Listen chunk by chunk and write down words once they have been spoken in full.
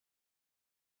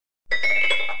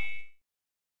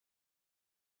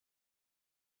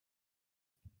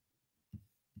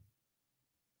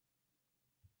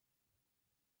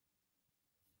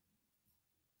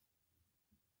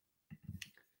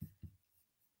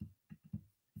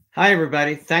Hi,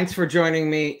 everybody. Thanks for joining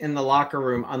me in the locker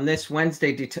room on this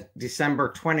Wednesday,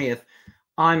 December 20th.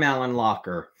 I'm Alan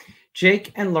Locher.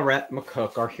 Jake and Laurette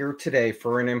McCook are here today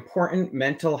for an important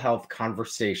mental health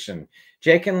conversation.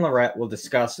 Jake and Laurette will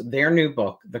discuss their new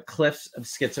book, The Cliffs of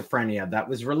Schizophrenia, that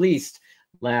was released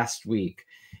last week.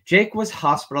 Jake was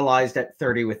hospitalized at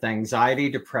 30 with anxiety,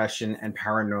 depression, and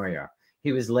paranoia.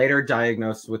 He was later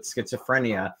diagnosed with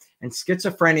schizophrenia, and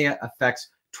schizophrenia affects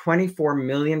 24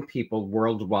 million people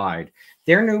worldwide.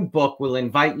 Their new book will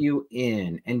invite you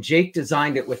in, and Jake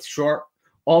designed it with short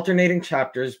alternating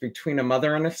chapters between a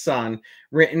mother and a son,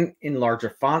 written in larger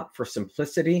font for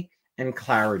simplicity and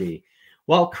clarity.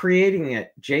 While creating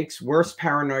it, Jake's worst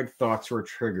paranoid thoughts were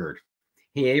triggered.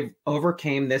 He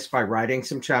overcame this by writing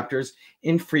some chapters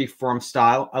in free-form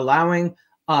style, allowing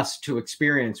us to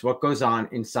experience what goes on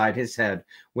inside his head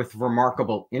with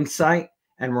remarkable insight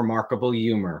and remarkable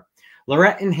humor.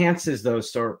 Laurette enhances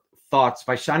those thoughts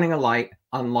by shining a light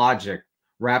on logic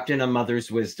wrapped in a mother's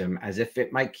wisdom, as if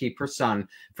it might keep her son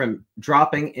from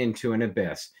dropping into an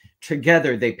abyss.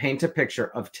 Together, they paint a picture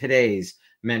of today's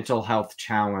mental health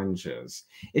challenges.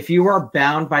 If you are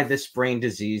bound by this brain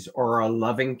disease or are a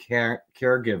loving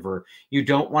caregiver, you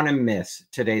don't want to miss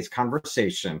today's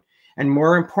conversation. And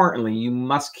more importantly, you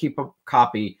must keep a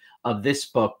copy of this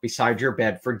book beside your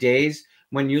bed for days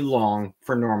when you long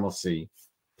for normalcy.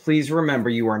 Please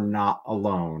remember you are not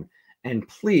alone. And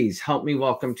please help me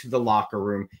welcome to the locker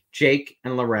room, Jake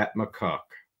and Laurette McCook.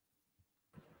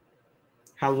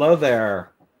 Hello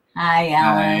there. Hi,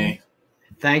 Alan. Hi.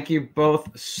 Thank you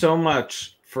both so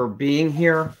much for being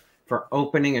here, for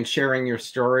opening and sharing your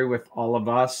story with all of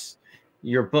us.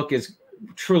 Your book is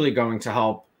truly going to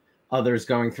help others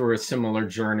going through a similar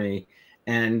journey.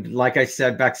 And like I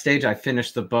said backstage, I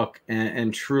finished the book,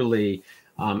 and truly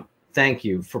thank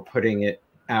you for putting it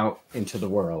out into the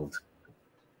world.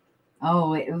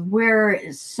 Oh,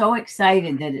 we're so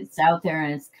excited that it's out there,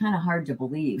 and it's kind of hard to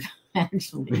believe,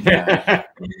 actually. Yeah.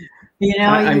 You know,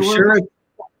 I'm sure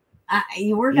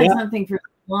you work on something for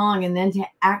so long, and then to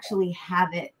actually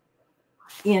have it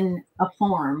in a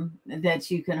form that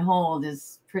you can hold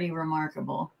is pretty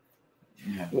remarkable.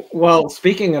 Yeah. Well,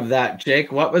 speaking of that,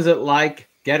 Jake, what was it like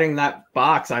getting that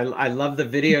box? I love the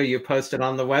video you posted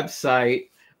on the website,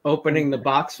 opening the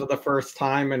box for the first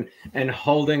time and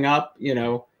holding up, you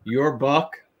know, your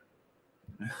book.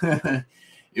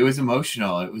 It was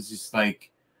emotional. It was just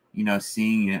like, you know,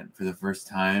 seeing it for the first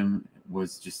time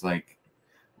was just like,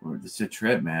 it's a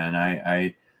trip, man.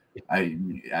 I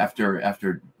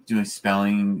after doing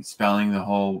spelling the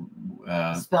whole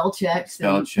spell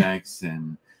checks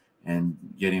and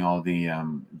getting all the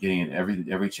getting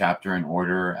every chapter in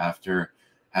order after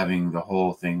having the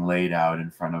whole thing laid out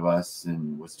in front of us,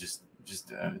 and was just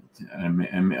an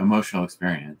emotional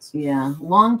experience. Yeah,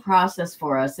 long process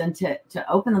for us. And to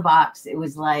open the box, it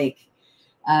was like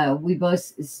we both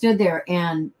stood there,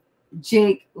 and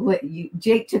Jake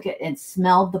took it and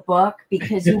smelled the book,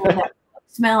 because you know that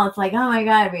smell. It's like, oh my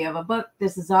God, we have a book.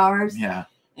 This is ours. Yeah.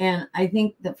 And I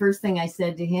think the first thing I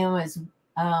said to him was,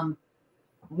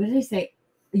 what did I say?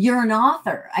 You're an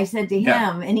author. I said to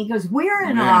him, and he goes, we're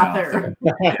an author.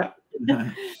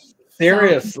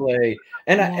 Seriously.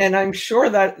 And I'm sure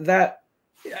that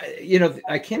you know,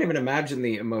 I can't even imagine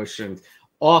the emotions.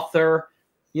 Author,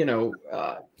 you know,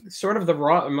 sort of the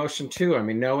raw emotion too. I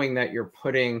mean, knowing that you're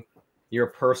putting your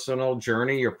personal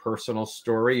journey, your personal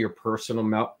story, your personal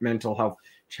mental health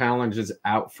challenges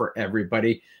out for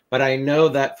everybody. But I know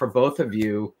that for both of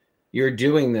you, you're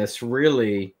doing this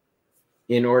really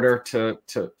in order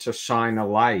to shine a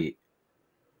light.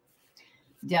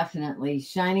 Definitely.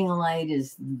 Shining a light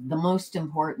is the most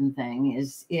important thing.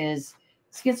 Is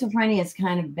schizophrenia has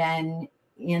kind of been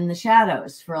in the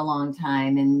shadows for a long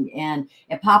time, and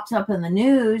it pops up in the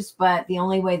news, but the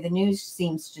only way the news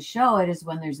seems to show it is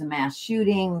when there's a mass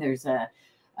shooting, there's a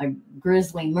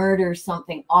grisly murder,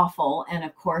 something awful, and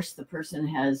of course the person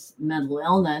has mental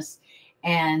illness,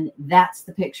 and that's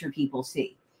the picture people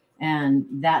see, and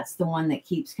that's the one that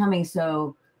keeps coming.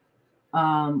 So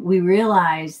we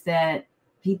realize that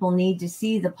people need to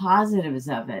see the positives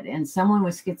of it, and someone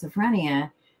with schizophrenia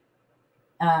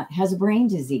has a brain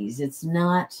disease. It's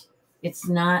not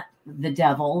the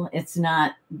devil. It's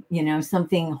not, you know,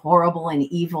 something horrible and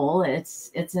evil.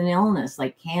 It's an illness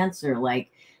like cancer,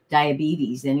 like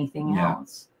diabetes, anything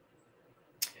else.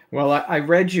 Well, I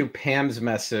read you Pam's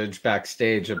message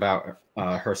backstage about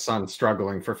her son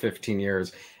struggling for 15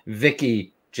 years.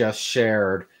 Vicky just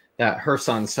shared that her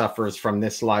son suffers from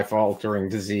this life-altering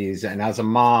disease, and as a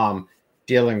mom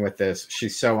dealing with this, she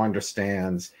so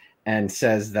understands and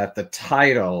says that the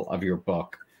title of your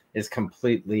book is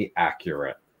completely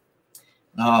accurate.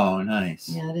 Oh, nice.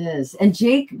 Yeah, it is. And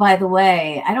Jake, by the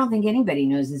way, I don't think anybody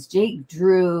knows this. Jake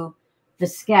drew the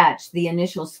sketch, the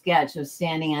initial sketch of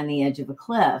standing on the edge of a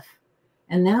cliff.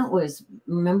 And that was,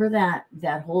 remember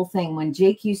that whole thing when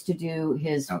Jake used to do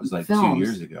his That was like films, 2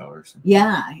 years ago or something.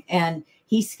 Yeah. And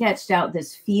he sketched out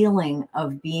this feeling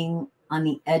of being on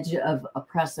the edge of a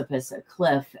precipice, a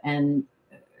cliff, and,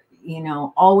 you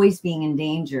know, always being in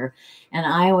danger. And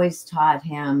I always taught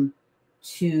him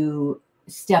to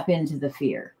step into the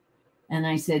fear. And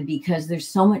I said, because there's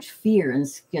so much fear in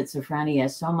schizophrenia,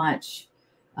 so much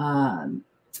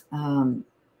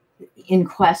in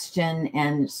question,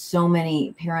 and so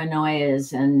many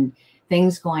paranoias and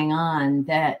things going on,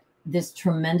 that this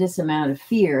tremendous amount of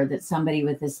fear that somebody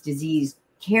with this disease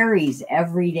carries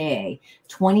every day,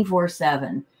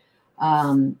 24/7.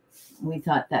 We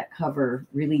thought that cover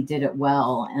really did it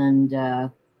well. And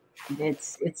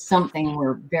it's something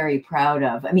we're very proud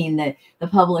of. I mean, the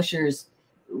publishers,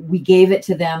 we gave it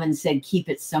to them and said, keep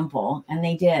it simple. And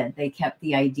they did. They kept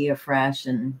the idea fresh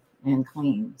and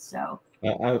clean. So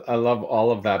I love all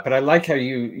of that. But I like how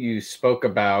you spoke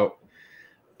about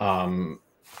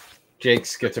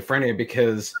Jake's schizophrenia,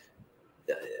 because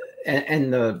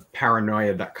and the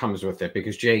paranoia that comes with it,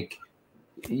 because Jake,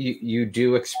 you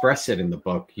do express it in the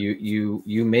book. You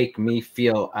make me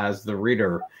feel, as the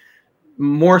reader,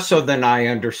 more so than I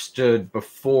understood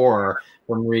before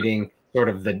from reading sort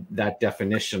of that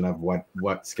definition of what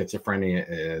schizophrenia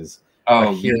is.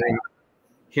 Oh,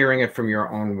 hearing it from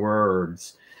your own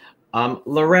words.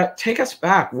 Laurette, take us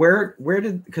back. Where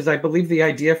did, because I believe the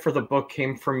idea for the book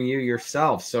came from you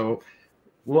yourself. So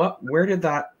where did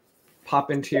that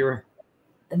pop into your?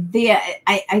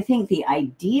 I think the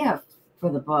idea for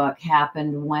the book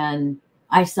happened when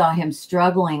I saw him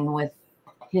struggling with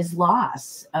his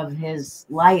loss of his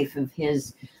life, of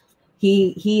his,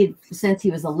 he since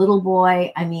he was a little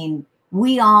boy. I mean,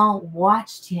 we all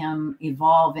watched him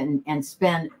evolve and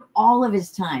spend all of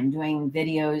his time doing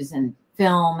videos and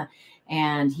film.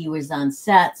 And he was on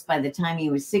sets. By the time he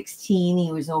was 16,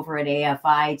 he was over at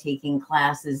AFI taking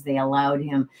classes. They allowed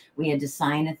him, we had to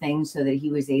sign a thing so that he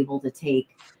was able to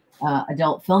take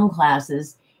adult film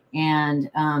classes, and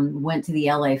went to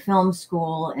the LA Film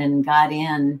School and got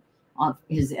in on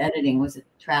his editing. Was it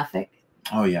Traffic?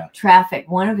 Oh yeah, Traffic.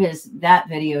 One of that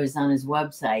video is on his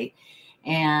website.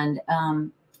 And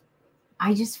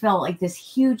I just felt like this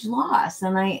huge loss.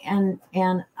 And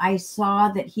I saw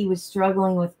that he was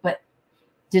struggling with, but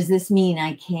does this mean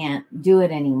I can't do it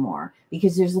anymore?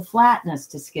 Because there's a flatness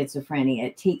to schizophrenia.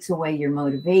 It takes away your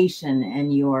motivation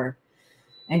and your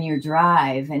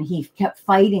drive. And he kept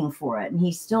fighting for it, and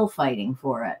he's still fighting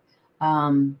for it.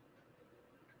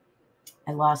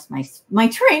 I lost my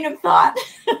train of thought.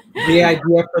 The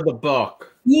idea for the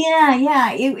book. Yeah.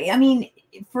 I mean,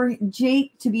 for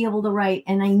Jake to be able to write,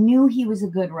 and I knew he was a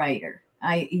good writer.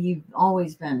 You've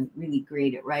always been really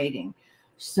great at writing.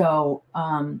 So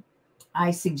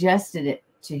I suggested it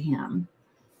to him,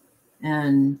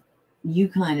 and you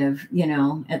kind of,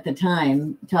 at the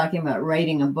time, talking about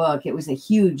writing a book, it was a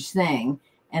huge thing.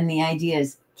 And the idea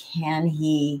is, can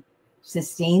he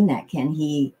sustain that? Can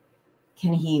he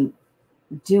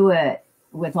do it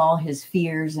with all his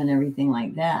fears and everything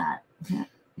like that?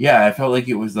 Yeah, I felt like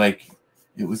it was like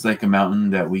a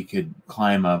mountain that we could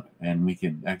climb up and we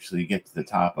could actually get to the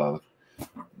top of.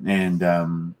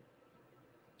 And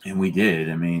we did.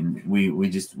 I mean, we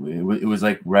just, it was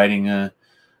like writing like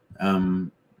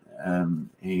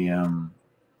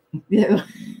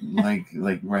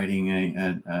writing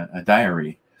a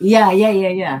diary. Yeah.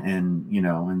 And,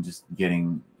 and just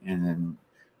getting, and then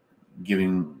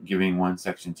giving one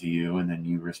section to you, and then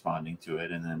you responding to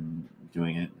it, and then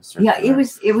doing it. Yeah, it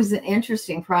was an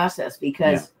interesting process,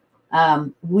 because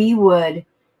we would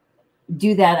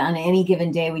do that on any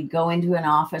given day. We'd go into an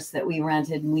office that we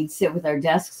rented, and we'd sit with our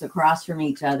desks across from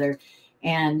each other,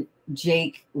 and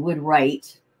Jake would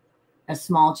write a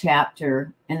small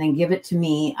chapter and then give it to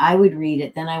me. I would read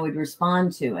it, then I would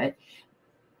respond to it.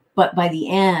 But by the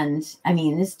end, I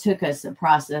mean, this took us a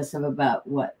process of about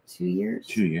 2 years?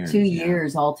 2 years. 2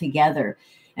 years altogether.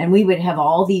 And we would have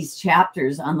all these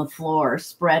chapters on the floor,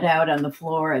 spread out on the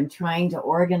floor, and trying to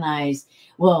organize.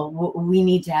 Well, we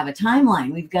need to have a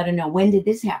timeline. We've got to know, when did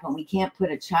this happen? We can't put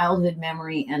a childhood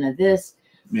memory and a this.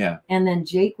 Yeah. And then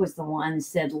Jake was the one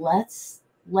said, let's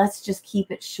let's just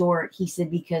keep it short. He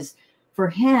said, because for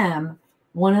him,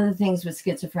 one of the things with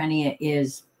schizophrenia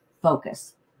is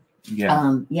focus.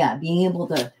 Yeah. Being able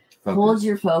to hold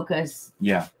your focus.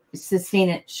 Yeah. Sustain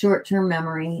it, short-term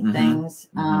memory things.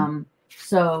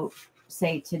 So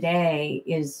say today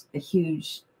is a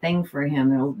huge thing for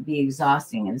him. It'll be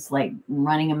exhausting. It's like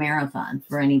running a marathon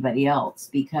for anybody else,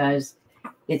 because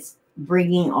it's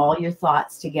bringing all your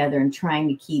thoughts together and trying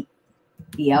to keep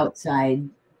the outside,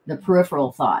 the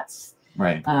peripheral thoughts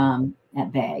right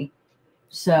at bay.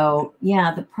 So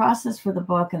yeah, the process for the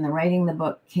book and the writing the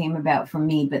book came about from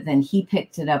me, but then he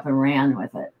picked it up and ran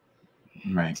with it.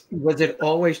 Right. Was it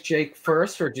always Jake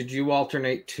first, or did you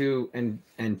alternate too and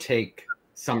take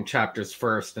some chapters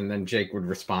first and then Jake would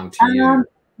respond to you?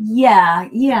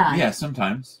 Yeah,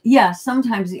 sometimes. Yeah,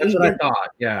 sometimes. That's what I thought.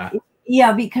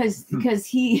 Yeah, because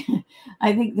he,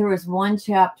 I think there was one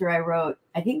chapter I wrote,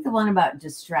 I think the one about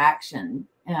distraction,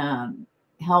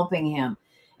 helping him.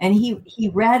 And he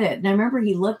read it. And I remember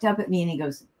he looked up at me and he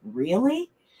goes,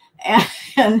 "Really?"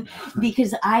 And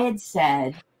because I had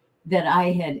said that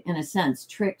I had, in a sense,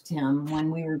 tricked him when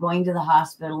we were going to the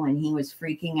hospital and he was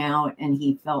freaking out and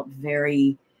he felt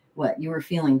very, you were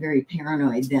feeling very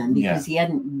paranoid then, because he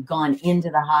hadn't gone into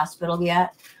the hospital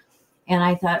yet. And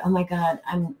I thought, oh my God,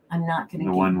 I'm not going to.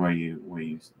 The one where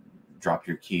you dropped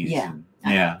your keys. Yeah.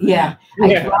 I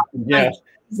dropped my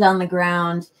keys on the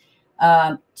ground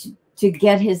to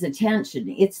get his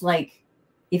attention. It's like,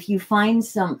 if you find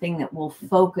something that will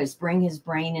bring his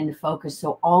brain into focus,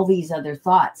 so all these other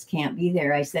thoughts can't be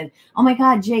there. I said, oh my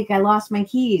God, Jake, I lost my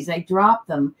keys. I dropped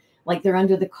them, like they're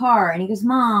under the car. And he goes,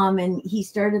 Mom. And he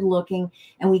started looking,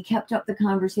 and we kept up the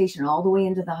conversation all the way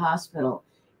into the hospital.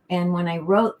 And when I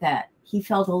wrote that, he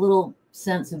felt a little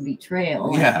sense of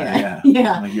betrayal. Yeah.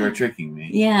 Like you were tricking me.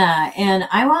 Yeah. And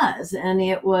I was, and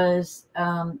it was,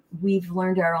 we've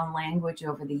learned our own language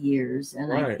over the years. And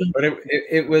right. I think, but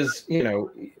it was,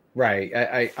 right.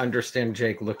 I understand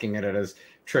Jake looking at it as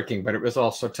tricking, but it was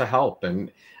also to help. And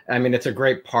I mean, it's a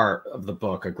great part of the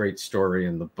book, a great story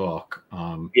in the book.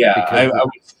 I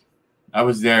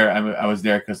was there. I was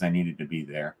there because I needed to be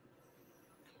there.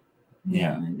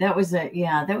 Yeah. That was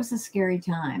a scary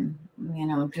time,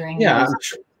 during.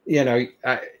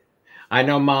 I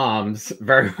know moms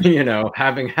very,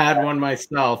 having had one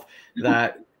myself,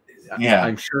 that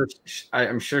I'm sure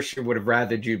she would have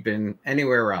rather you'd been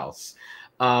anywhere else.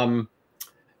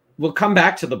 We'll come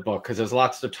back to the book because there's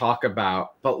lots to talk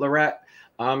about. But Laurette,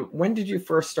 when did you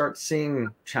first start seeing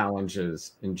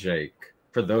challenges in Jake,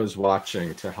 for those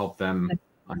watching, to help them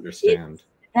understand?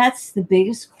 That's the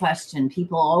biggest question.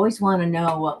 People always want to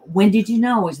know, when did you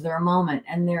know? Was there a moment?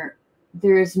 And there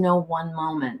is no one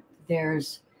moment.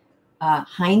 There's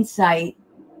hindsight,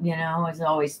 is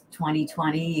always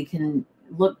 20/20. You can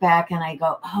look back and I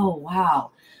go, oh,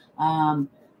 wow.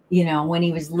 When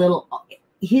he was little,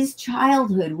 his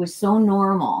childhood was so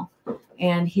normal,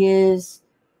 and his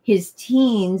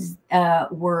teens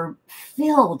were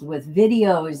filled with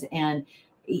videos, and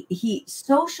he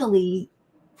socially,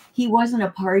 he wasn't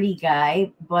a party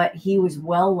guy, but he was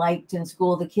well liked in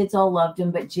school. The kids all loved him,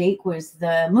 but Jake was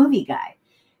the movie guy.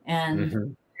 And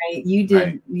right, you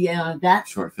did, that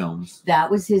short films. That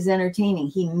was his entertaining.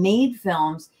 He made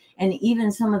films, and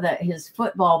even some of his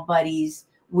football buddies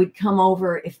would come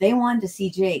over. If they wanted to see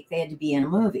Jake, they had to be in a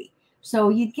movie. So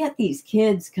you'd get these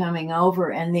kids coming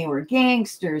over, and they were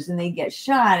gangsters, and they'd get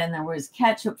shot, and there was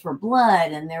ketchup for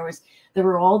blood, and there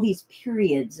were all these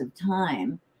periods of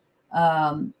time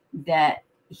that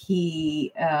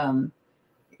he went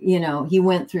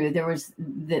through. There was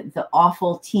the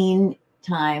awful teen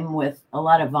time with a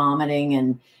lot of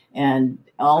vomiting and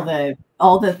all the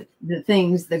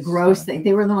things, the gross thing.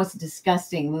 They were the most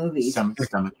disgusting movies.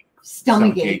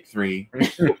 Stomachache 3.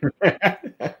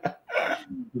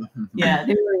 Yeah,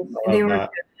 they were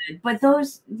good. But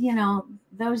those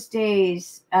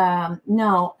days,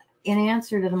 no, in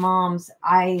answer to the moms,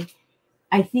 I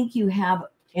think you have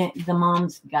the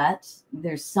mom's gut.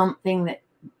 There's something that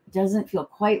doesn't feel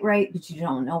quite right, but you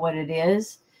don't know what it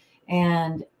is.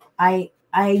 And I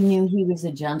knew he was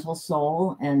a gentle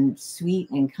soul and sweet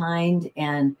and kind,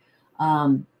 and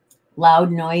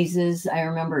loud noises. I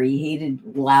remember he hated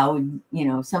loud,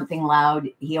 something loud.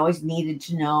 He always needed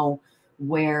to know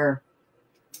where,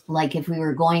 like if we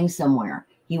were going somewhere,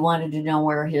 he wanted to know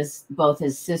where both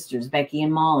his sisters, Becky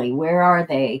and Molly, where are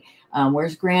they?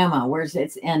 Where's grandma?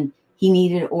 And he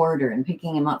needed order and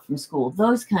picking him up from school,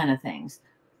 those kind of things.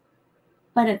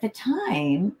 But at the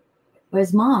time,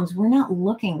 as moms, we're not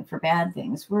looking for bad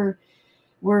things. We're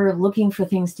looking for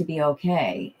things to be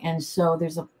okay. And so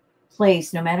there's a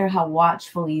place, no matter how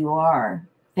watchful you are,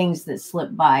 things that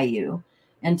slip by you,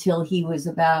 until he was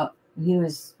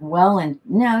well, and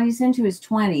no, he's into his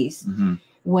 20s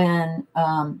when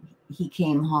he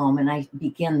came home. And I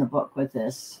begin the book with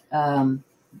this,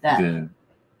 the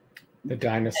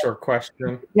dinosaur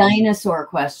question. Dinosaur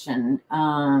question.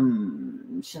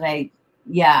 Should I?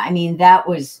 Yeah, I mean, that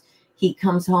was, he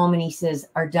comes home and he says,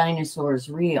 "Are dinosaurs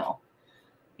real?"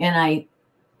 And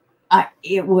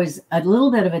it was a little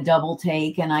bit of a double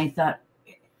take. And I thought,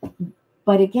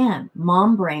 but again,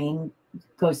 mom brain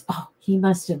goes, "Oh, he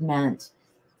must have meant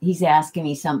he's asking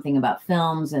me something about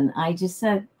films." And I just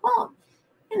said, "Well,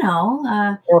 you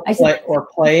know," or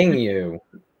playing you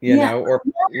know, or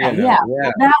yeah.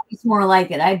 Well, that was more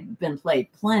like it. I've been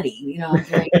played plenty, you know,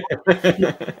 during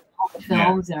all the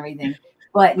films and everything.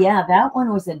 But yeah, that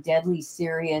one was a deadly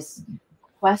serious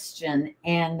question.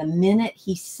 And the minute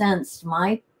he sensed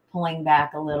my pulling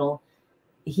back a little,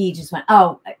 he just went,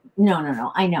 "Oh,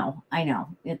 no, I know,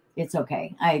 it's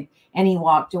okay." And he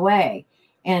walked away.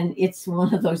 And it's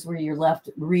one of those where you're left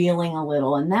reeling a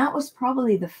little. And that was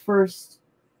probably the first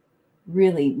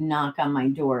really knock on my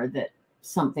door that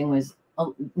something was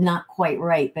not quite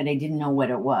right, but I didn't know what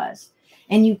it was.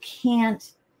 And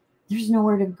there's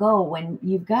nowhere to go when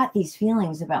you've got these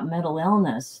feelings about mental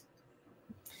illness.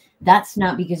 That's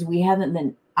not because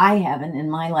I haven't in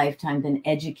my lifetime been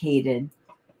educated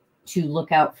to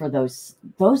look out for those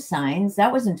signs.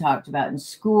 That wasn't talked about in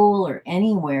school or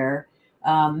anywhere.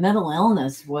 Mental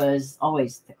illness was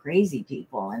always the crazy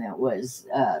people, and it was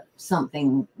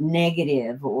something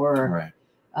negative or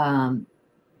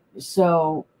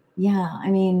so yeah, I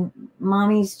mean,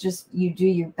 mommy's just, you do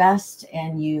your best,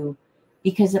 and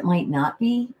because it might not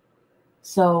be,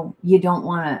 so you don't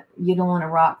want to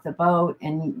rock the boat.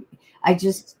 And I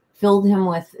just filled him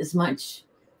with as much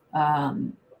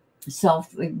to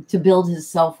build his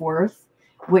self-worth,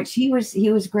 which he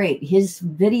was great. His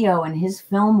video and his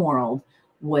film world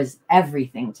was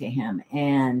everything to him,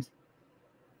 and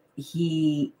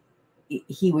he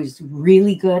was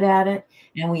really good at it,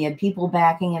 and we had people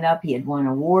backing it up. He had won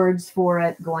awards for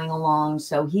it going along,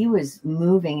 so he was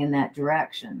moving in that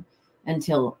direction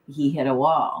until he hit a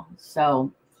wall.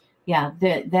 So yeah,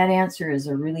 that answer is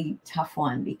a really tough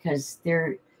one, because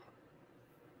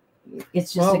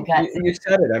it's just a gut. You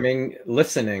said it. I mean,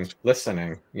 listening,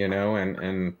 you know,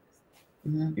 and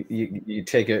you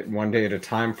take it one day at a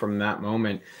time from that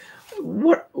moment.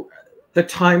 What the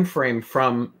time frame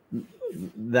from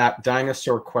that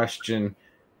dinosaur question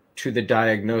to the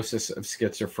diagnosis of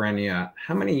schizophrenia,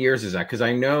 how many years is that? Because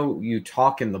I know you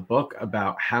talk in the book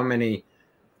about how many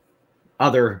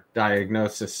other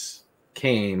diagnoses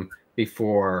came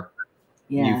before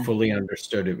you fully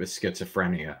understood it was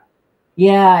schizophrenia.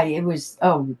 Yeah, it was,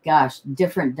 oh gosh,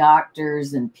 different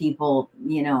doctors and people,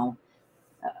 you know,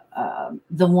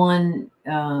 the one,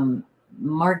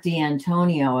 Mark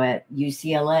D'Antonio at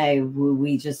UCLA, who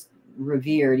we just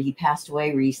revered, he passed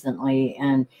away recently,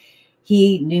 and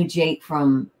he knew Jake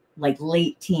from like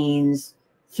late teens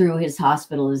through his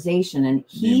hospitalization. And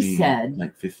he said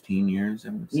like 15 years. I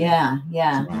would say. Yeah.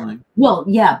 Well,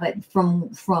 yeah, but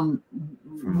from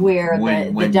where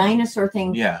the dinosaur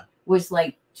thing was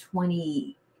like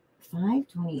 25,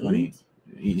 28.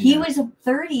 He was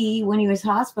 30 when he was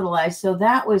hospitalized. So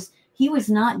he was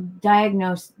not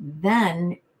diagnosed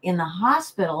then in the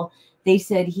hospital. They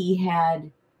said he had,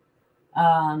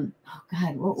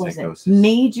 what was psychosis. It?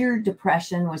 Major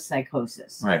depression with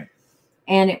psychosis. Right.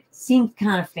 And it seemed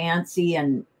kind of fancy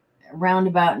and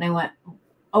roundabout. And I went,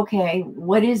 okay,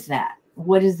 what is that?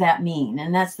 What does that mean?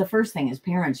 And that's the first thing as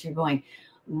parents, you're going,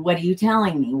 what are you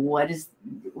telling me?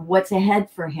 What's ahead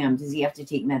for him? Does he have to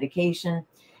take medication?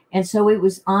 And so it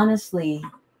was honestly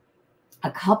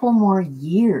a couple more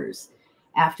years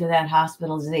after that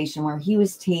hospitalization where he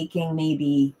was taking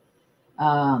maybe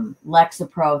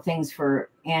Lexapro, things for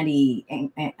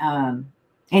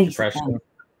depression.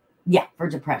 For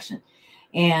depression.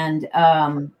 And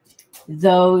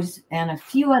those and a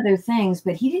few other things,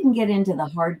 but he didn't get into the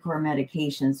hardcore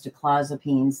medications,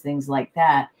 clozapines, things like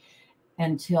that,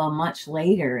 until much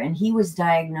later. And he was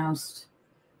diagnosed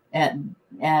at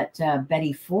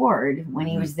Betty Ford when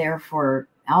he was there for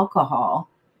alcohol,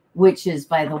 which is,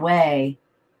 by the way,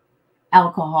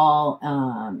 alcohol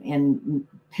and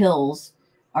pills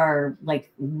are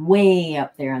like way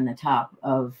up there on the top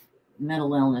of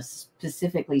mental illness,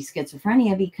 specifically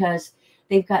schizophrenia, because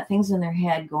they've got things in their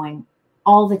head going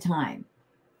all the time.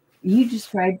 You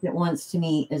described it once to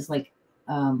me as like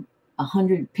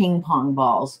 100 ping pong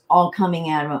balls all coming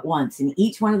at him at once, and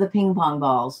each one of the ping pong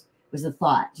balls was a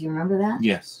thought. Do you remember that?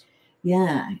 Yes.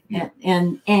 Yeah.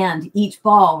 And each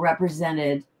ball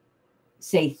represented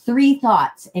say 3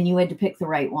 thoughts and you had to pick the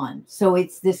right one. So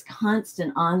it's this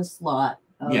constant onslaught.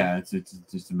 Yeah, it's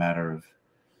just a matter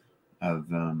of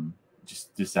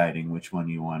just deciding which one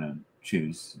you want to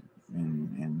choose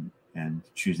and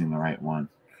choosing the right one.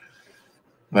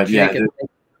 But Jake, yeah,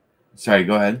 sorry,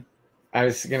 go ahead. I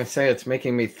was going to say, it's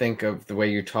making me think of the way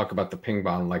you talk about the ping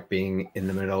pong, like being in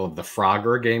the middle of the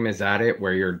Frogger game. Is that it,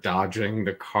 where you're dodging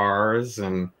the cars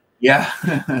and yeah,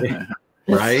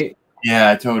 right?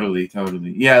 Yeah, totally.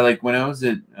 Yeah, like when I was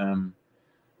at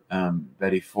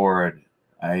Betty Ford,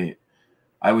 I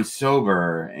was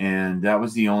sober, and that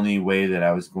was the only way that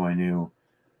I was going to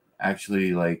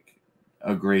actually like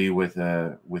agree with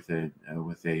a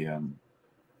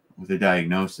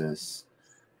diagnosis,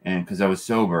 and because I was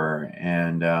sober,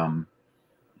 and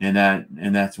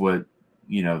that's what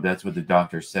that's what the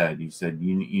doctor said. He said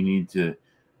you need to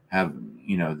have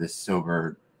this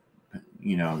sober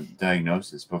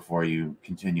diagnosis before you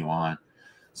continue on.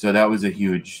 So that was a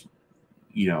huge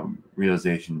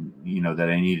realization that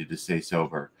I needed to stay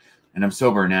sober, and I'm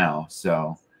sober now.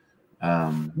 So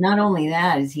not only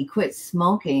that, is he quit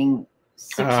smoking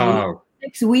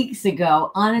 6 weeks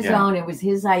ago on his own. It was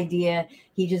his idea.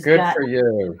 He just good for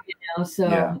you.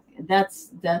 So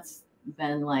that's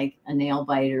been like a nail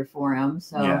biter for him.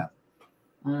 So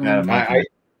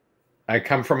I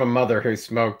come from a mother who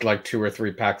smoked like 2 or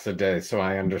 3 packs a day, so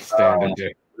I understand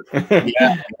it.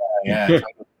 Yeah.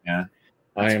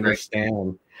 I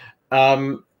understand.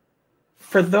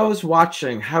 For those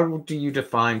watching, how do you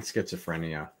define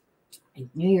schizophrenia? I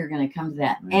knew you were going to come to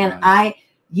that. And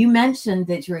you mentioned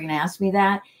that you were going to ask me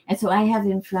that. And so I have it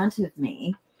in front of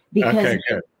me because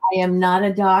I am not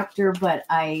a doctor, but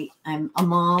I'm a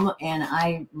mom and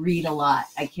I read a lot.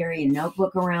 I carry a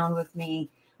notebook around with me.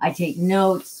 I take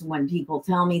notes when people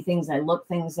tell me things. I look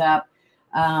things up.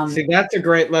 See, that's a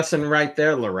great lesson right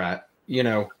there, Laurette.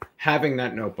 Having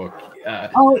that notebook.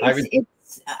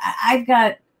 I've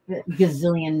got a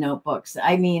gazillion notebooks.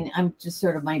 I mean, I'm just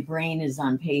sort of, my brain is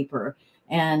on paper.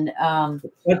 And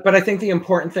but I think the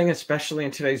important thing, especially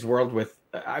in today's world,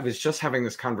 I was just having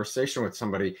this conversation with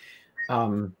somebody.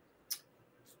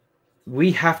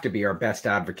 We have to be our best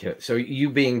advocate. So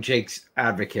you being Jake's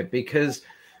advocate, because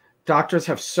doctors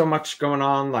have so much going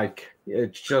on. Like,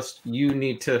 it's just, you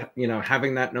need to,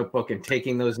 having that notebook and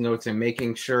taking those notes and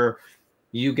making sure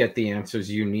you get the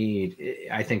answers you need,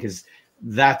 I think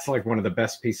that's like one of the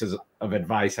best pieces of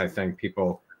advice I think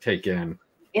people take in.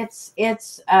 It's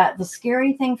the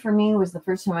scary thing for me was the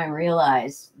first time I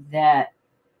realized that,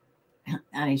 and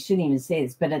I shouldn't even say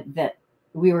this, but that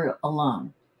we were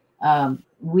alone.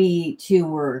 We two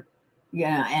were,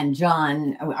 and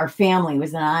John, our family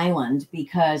was an island,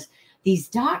 because these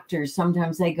doctors,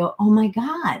 sometimes they go, oh my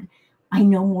God, I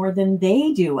know more than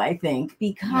they do, I think,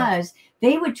 because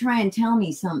they would try and tell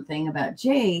me something about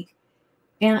Jake.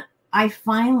 And I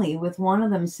finally, with one of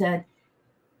them, said,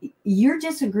 you're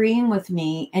disagreeing with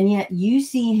me, and yet you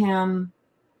see him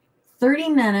 30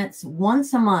 minutes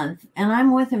once a month, and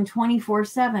I'm with him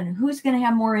 24/7. Who's going to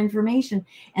have more information?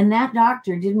 And that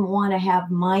doctor didn't want to have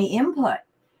my input.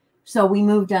 So we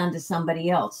moved on to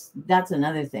somebody else. That's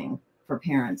another thing for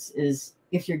parents, is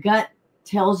if your gut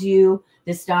tells you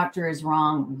this doctor is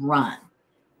wrong, run.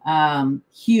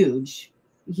 Huge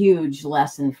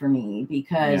lesson for me,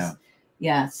 because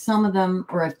some of them,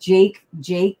 or if Jake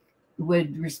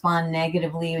would respond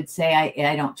negatively, would say,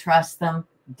 I don't trust them,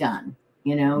 done.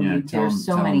 There's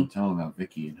so many. Tell him about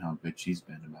Vicky and how good she's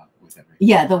been with everything.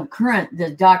 Yeah,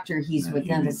 the doctor he's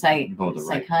within, the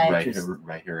psychiatrist,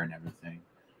 write her and everything.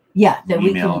 Yeah, that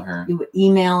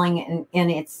emailing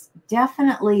and it's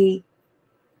definitely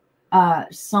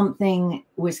something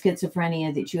with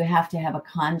schizophrenia that you have to have a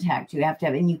contact. You have to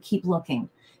have, and you keep looking.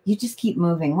 You just keep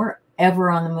moving. We're ever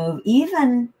on the move.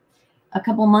 Even a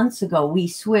couple months ago, we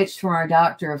switched from our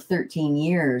doctor of 13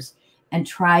 years and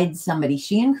tried somebody.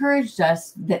 She encouraged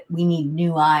us that we need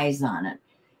new eyes on it.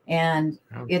 And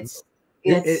is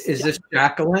this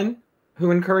Jacqueline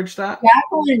who encouraged that?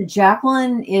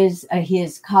 Jacqueline is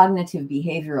his cognitive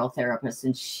behavioral therapist,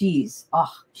 and she's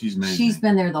amazing. She's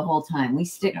been there the whole time. We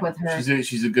stick with her.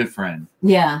 She's a good friend.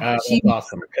 Yeah, that's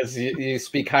awesome, because you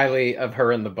speak highly of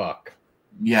her in the book.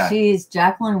 Yeah, she's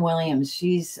Jacqueline Williams.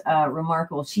 She's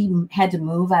remarkable. She had to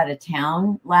move out of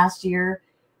town last year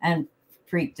and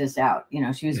freaked us out.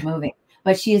 She was moving,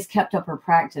 but she has kept up her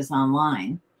practice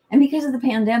online. And because of the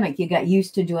pandemic, you got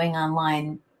used to doing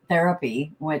online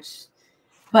therapy, but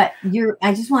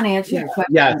I just want to answer your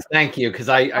question. Yes, thank you. Because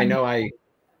I know I'm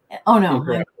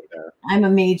a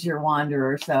major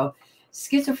wanderer. So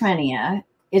schizophrenia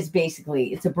is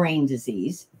basically, it's a brain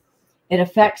disease. It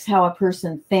affects how a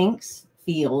person thinks,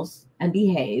 feels, and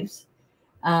behaves.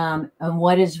 and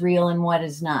what is real and what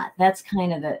is not. That's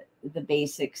kind of the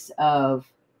basics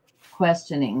of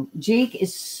questioning. Jake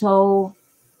is so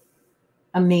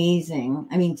amazing.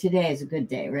 I mean, today is a good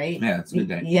day, right? Yeah, it's a good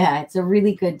day. Yeah, it's a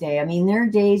really good day. I mean, there are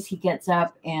days he gets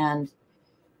up and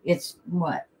it's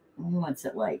what's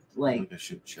it like? Like a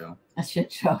shit show. A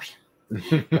shit show.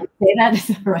 Say that is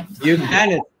the right. You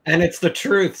can, and it's the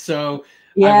truth. So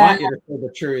Yeah. I want you to say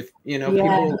the truth. You know, Yeah.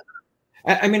 people.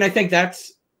 I mean, I think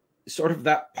that's sort of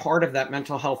that part of that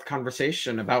mental health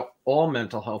conversation about all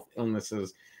mental health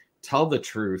illnesses. Tell the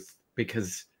truth,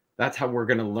 because that's how we're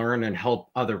going to learn and help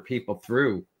other people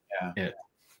through it.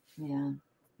 Yeah.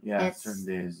 Yeah. Certain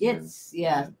days.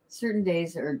 Certain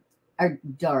days are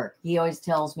dark. He always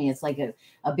tells me it's like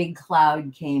a big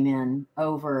cloud came in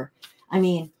over. I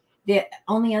mean, the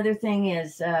only other thing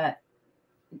is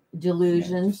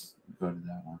delusions. Go to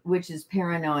that one. Which is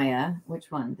paranoia.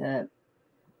 Which one?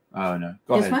 Oh no.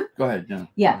 Go ahead. One? Go ahead. No.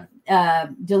 Yeah.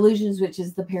 Delusions, which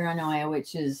is the paranoia,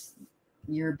 which is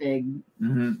your big.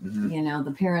 You know,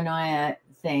 the paranoia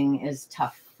thing is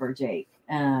tough for Jake.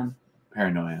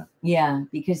 Paranoia. Yeah,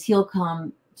 because he'll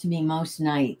come to me most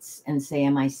nights and say,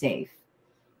 "Am I safe?"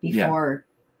 Before.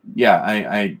 Yeah.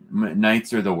 I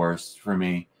nights are the worst for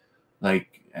me.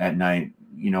 Like at night,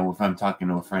 you know, if I'm talking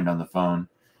to a friend on the phone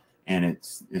and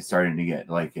it's starting to get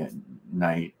like at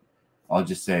night, I'll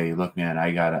just say, look, man,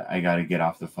 I gotta get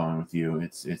off the phone with you.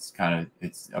 It's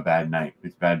a bad night.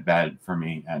 It's bad for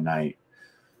me at night.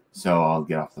 So I'll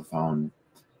get off the phone.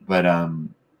 But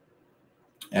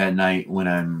at night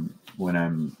when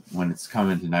it's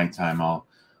coming to nighttime, I'll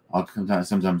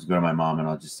sometimes go to my mom and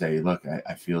I'll just say, look,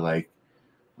 I feel like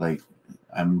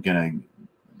I'm gonna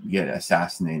get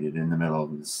assassinated in the middle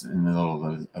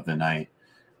of the night.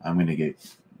 I'm gonna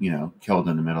get, you know, killed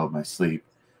in the middle of my sleep.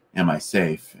 Am I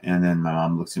safe? And then my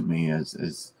mom looks at me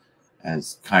as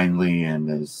kindly and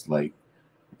as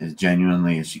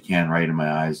genuinely as she can, right in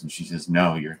my eyes, and she says,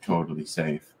 no, you're totally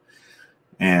safe.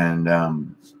 And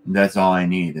that's all I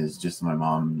need, is just my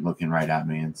mom looking right at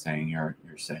me and saying you're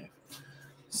safe.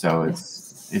 So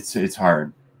it's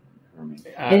hard for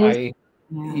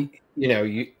me. You know,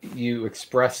 you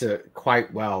express it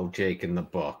quite well, Jake, in the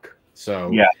book.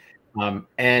 So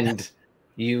and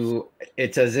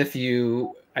it's as if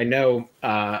you, I know,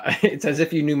 it's as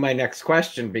if you knew my next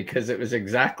question, because it was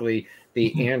exactly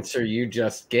the answer you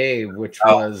just gave, which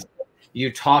was,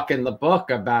 you talk in the book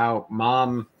about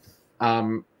mom.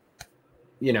 You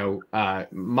know,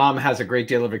 mom has a great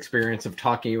deal of experience of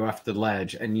talking you off the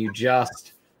ledge, and you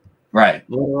just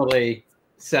literally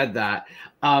said that.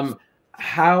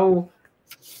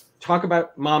 Talk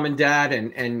about mom and dad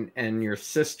and your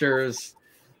sisters,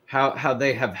 how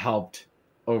they have helped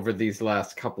over these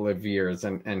last couple of years,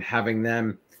 and having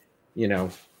them, you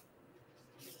know,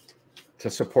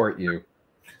 to support you.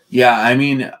 Yeah, I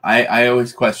mean, I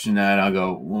always question that. I'll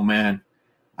go, well, man,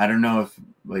 I don't know if,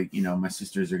 like, you know, my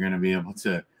sisters are going to be able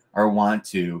to or want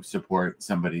to support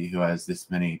somebody who has this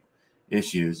many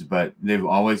issues, but they've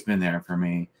always been there for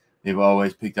me. They've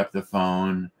always picked up the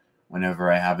phone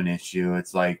whenever I have an issue.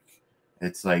 It's like,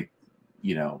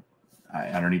 you know,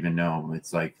 I don't even know.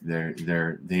 It's like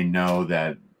they know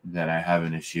that I have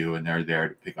an issue, and they're there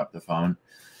to pick up the phone.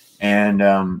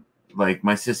 And like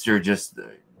my sister just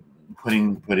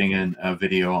putting in a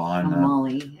video on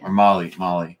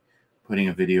Molly putting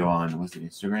a video on, was it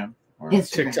Instagram or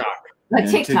TikTok?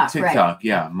 TikTok, TikTok, right.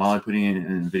 Yeah. Molly putting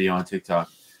in a video on TikTok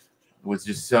was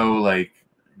just so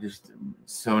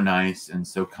so nice and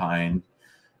so kind,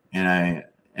 and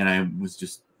I was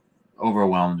just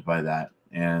overwhelmed by that.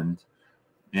 And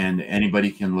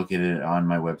anybody can look at it on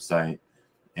my website,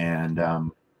 and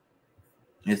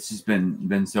it's just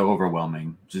been so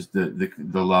overwhelming. Just the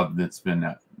love that's been,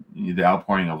 the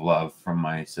outpouring of love from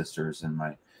my sisters and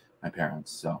my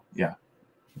parents. So yeah.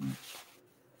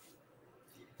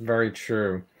 Very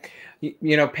true.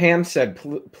 You know, Pam said,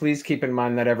 please keep in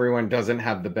mind that everyone doesn't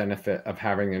have the benefit of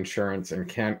having insurance and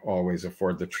can't always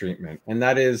afford the treatment. And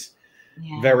that is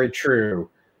very true.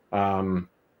 I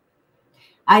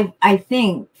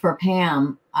think for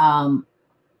Pam,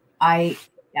 I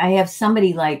have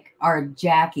somebody like our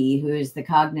Jackie, who is the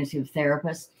cognitive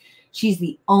therapist. She's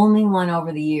the only one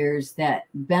over the years that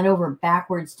bent over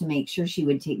backwards to make sure she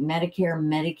would take Medicare,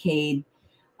 Medicaid.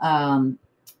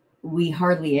 We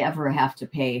hardly ever have to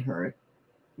pay her.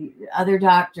 Other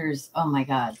doctors, oh my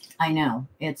God, I know,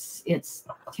 it's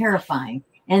terrifying.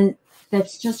 And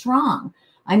that's just wrong.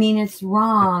 I mean, it's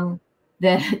wrong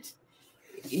that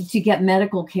to get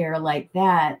medical care like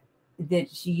that,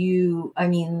 I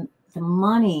mean, the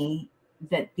money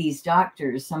that these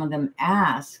doctors, some of them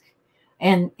ask,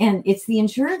 and it's the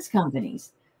insurance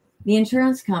companies. the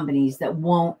insurance companies that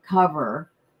won't cover,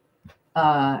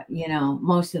 you know,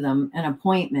 most of them an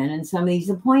appointment, and some of these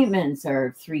appointments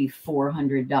are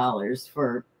 $300-400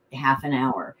 for half an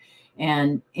hour,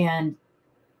 and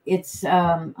it's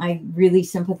I really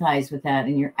sympathize with that,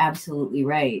 and you're absolutely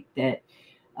right that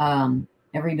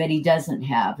everybody doesn't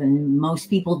have, and most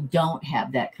people don't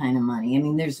have that kind of money. I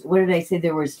mean, there's, what did I say?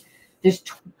 There's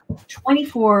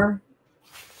 24,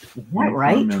 is that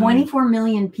right? 24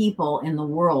 million people in the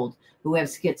world who have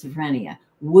schizophrenia.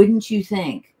 Wouldn't you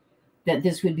think that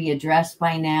this would be addressed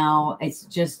by now? It's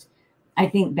just, I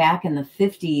think back in the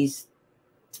 50s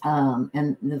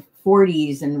and the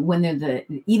 40s, and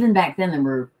when even back then, there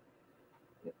were,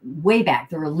 way back,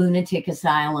 there were lunatic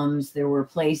asylums, there were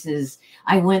places.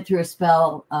 I went through a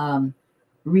spell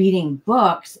reading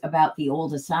books about the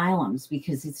old asylums,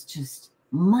 because it's just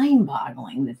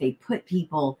mind-boggling that they put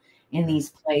people in these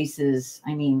places.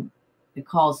 I mean, it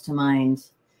calls to mind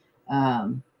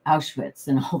Auschwitz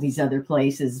and all these other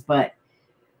places, but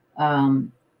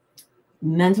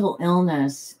mental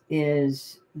illness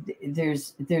is,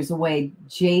 there's a way.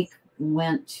 Jake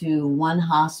went to one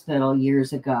hospital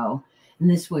years ago, and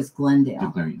this was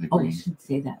Glendale. Oh, I shouldn't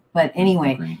say that. But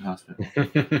anyway, the Green Hospital.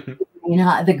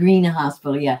 The Green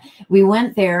Hospital, yeah. We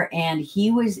went there, and he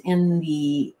was in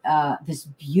the this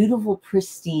beautiful,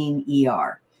 pristine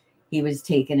ER he was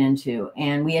taken into,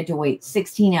 and we had to wait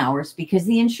 16 hours because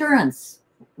the insurance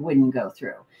wouldn't go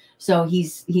through. So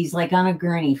he's like on a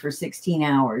gurney for 16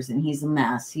 hours, and he's a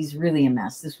mess. He's really a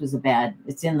mess. This was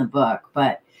it's in the book,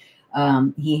 but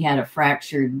he had a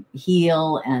fractured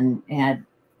heel and had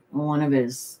one of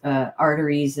his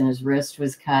arteries in his wrist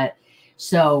was cut.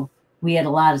 So we had a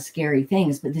lot of scary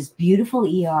things, but this beautiful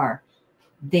ER,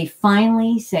 they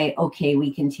finally say, okay,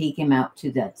 we can take him out to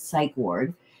the psych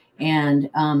ward and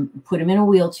put him in a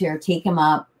wheelchair, take him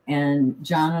up. And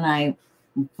John and I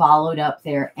followed up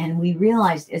there, and we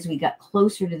realized as we got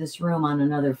closer to this room on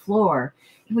another floor,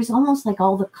 it was almost like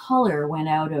all the color went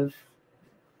out of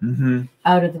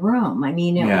the room. I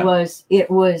mean, it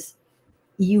was,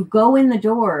 you go in the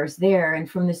doors there, and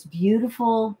from this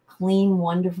beautiful, clean,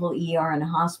 wonderful ER and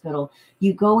hospital,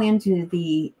 you go into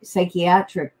the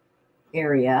psychiatric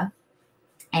area,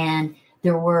 and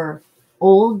there were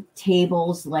old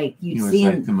tables like you see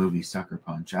like in the movie Sucker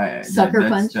Punch. Sucker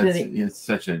Punch. It's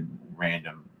such a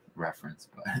random reference,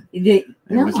 but it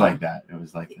was like that. It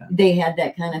was like that. They had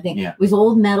that kind of thing. Yeah. It was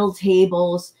old metal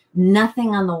tables,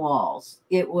 nothing on the walls.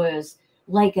 It was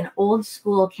like an old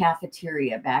school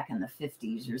cafeteria back in the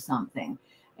 50s or something.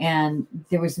 And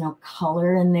there was no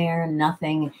color in there,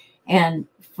 nothing. And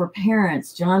for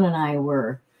parents, John and I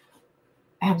were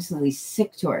absolutely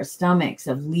sick to our stomachs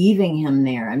of leaving him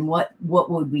there. And what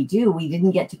would we do? We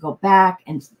didn't get to go back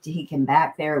and take him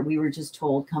back there. We were just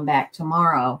told, come back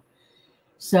tomorrow.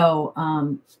 So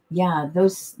yeah,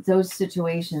 those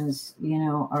situations, you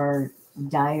know, are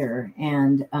dire.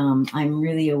 And I'm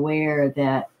really aware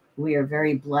that we are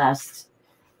very blessed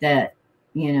that,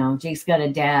 you know, Jake's got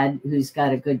a dad who's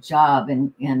got a good job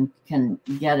and can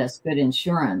get us good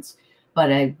insurance.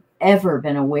 But I've ever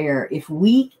been aware, if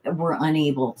we were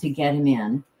unable to get him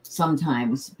in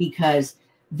sometimes because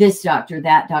this doctor,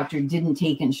 that doctor didn't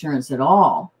take insurance at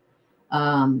all,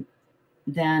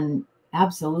 then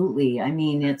absolutely. I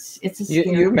mean, it's a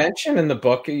scary. You mentioned in the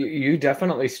book, you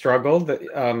definitely struggled.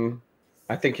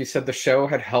 I think you said the show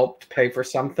had helped pay for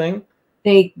something.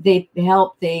 They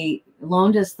helped. They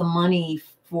loaned us the money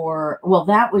for, well,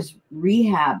 that was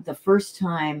rehab. The first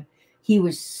time he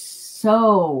was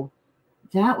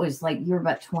that was like, you're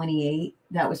about 28.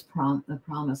 That was the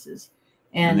Promises.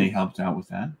 And they helped out with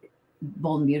that?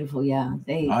 Bold and Beautiful, yeah.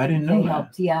 I didn't know they that.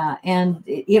 Helped, yeah. And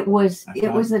it was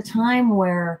a time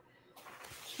where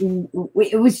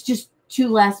it was just too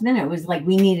last minute. It was like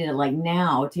we needed it like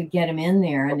now to get him in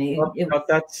there. And but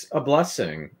that's a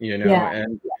blessing, you know, yeah.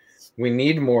 and we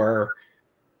need more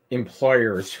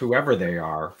employers, whoever they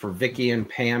are, for Vicky and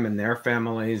Pam and their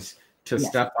families to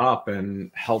step up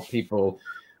and help people.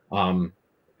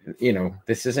 You know,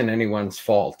 this isn't anyone's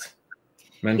fault.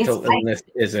 Mental illness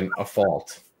isn't a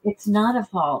fault. It's not a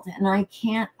fault. And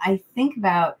I think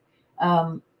about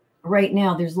right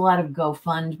now, there's a lot of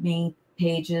GoFundMe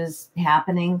pages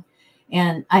happening.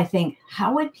 And I think,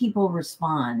 how would people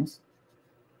respond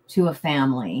to a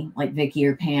family like Vicky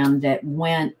or Pam that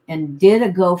went and did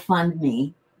a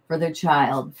GoFundMe for their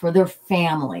child, for their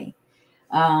family?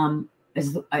 Are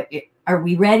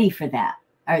we ready for that?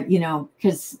 You know,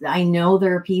 because I know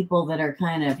there are people that are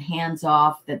kind of hands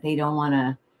off, that they don't want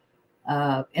to,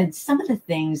 and some of the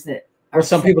things that or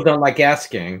some people don't like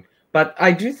asking, but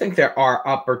I do think there are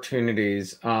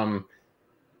opportunities.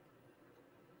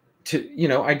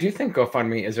 I do think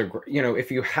GoFundMe is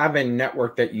if you have a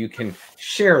network that you can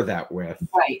share that with,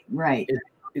 right.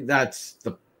 That's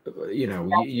the,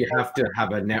 you have to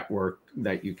have a network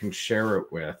that you can share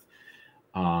it with.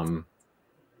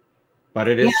 But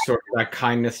it is sort of that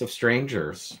kindness of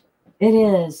strangers. It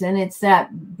is. And it's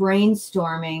that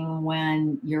brainstorming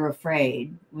when you're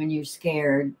afraid, when you're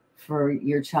scared for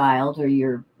your child or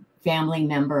your family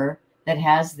member that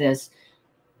has this.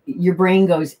 Your brain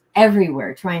goes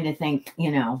everywhere trying to think,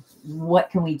 what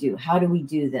can we do? How do we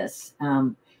do this?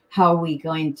 How are we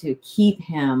going to keep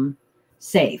him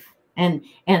safe? And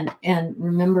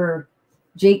remember,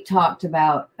 Jake talked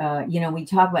about, we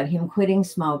talk about him quitting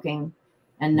smoking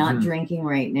and not drinking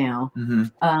right now.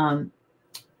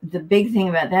 The big thing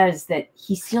about that is that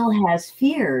he still has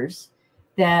fears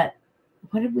that,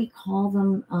 what did we call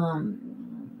them?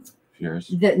 Fears.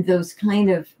 Those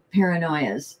kind of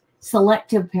paranoias,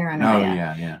 selective paranoia. Oh,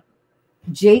 yeah.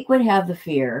 Jake would have the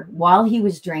fear while he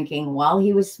was drinking, while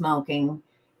he was smoking,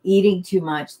 eating too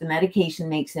much. The medication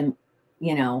makes him,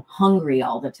 hungry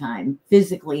all the time,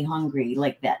 physically hungry,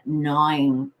 like that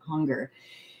gnawing hunger.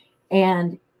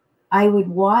 And I would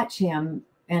watch him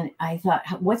and I thought,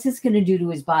 what's this going to do to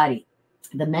his body?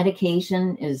 The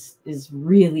medication is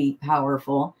really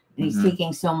powerful. And he's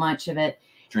taking so much of it.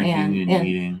 Drinking and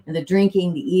eating. And the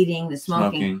drinking, the eating, the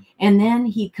smoking. And then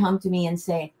he'd come to me and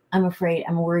say, I'm worried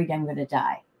I'm going to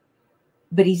die.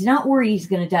 But he's not worried he's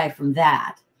going to die from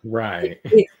that. Right.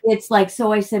 It's like,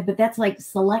 so I said, but that's like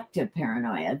selective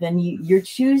paranoia. Then you're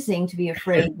choosing to be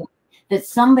afraid that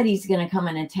somebody's going to come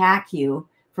and attack you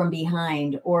from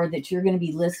behind, or that you're going to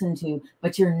be listened to,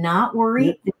 but you're not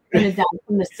worried that you're going to die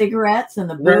from the cigarettes and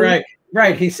the booze.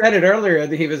 Right. He said it earlier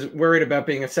that he was worried about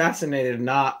being assassinated,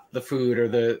 not the food or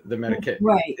the medication.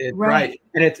 Right.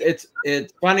 And it's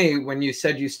funny when you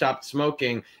said you stopped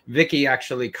smoking. Vicky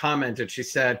actually commented. She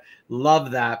said,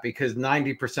 "Love that, because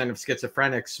 90% of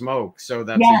schizophrenics smoke, so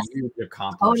that's a huge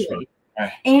accomplishment."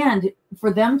 Totally. And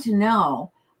for them to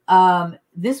know,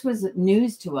 this was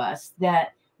news to us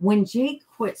that when Jake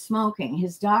quit smoking,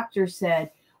 his doctor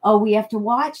said, "Oh, we have to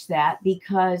watch that,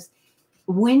 because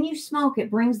when you smoke,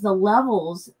 it brings the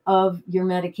levels of your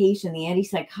medication, the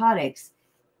antipsychotics,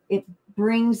 it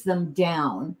brings them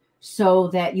down, so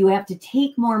that you have to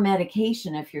take more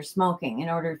medication if you're smoking in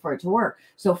order for it to work."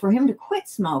 So for him to quit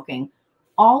smoking,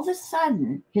 all of a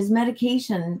sudden his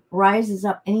medication rises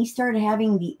up, and he started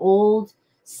having the old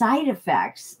side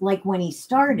effects, like when he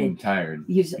started. Tired.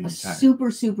 He's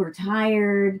super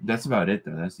tired. That's about it,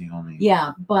 though. That's the only.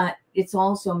 Yeah, but it's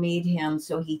also made him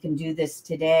so he can do this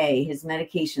today. His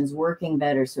medication's working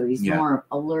better, so he's more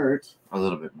alert. A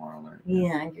little bit more alert.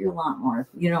 Yeah, you're a lot more.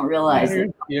 You don't realize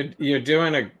it. You're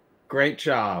doing a great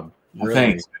job. Well, really.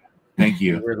 Thanks. Thank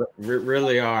you. You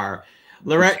really are.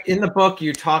 Laurette, in the book,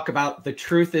 you talk about the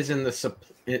truth is in the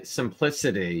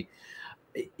simplicity.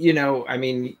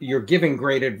 You're giving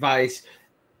great advice.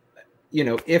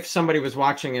 If somebody was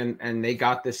watching and they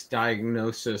got this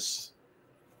diagnosis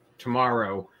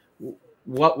tomorrow,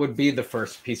 what would be the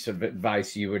first piece of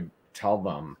advice you would tell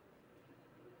them?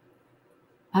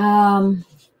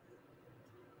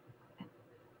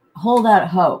 Hold out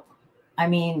hope.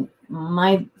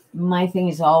 My thing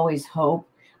is always hope.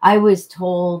 I was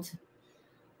told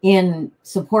in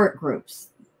support groups,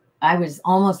 I was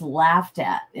almost laughed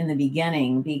at in the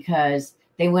beginning, because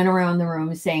they went around the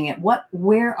room saying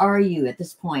where are you at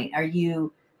this point? Are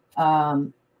you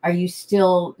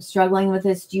still struggling with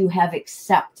this? Do you have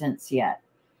acceptance yet?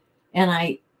 And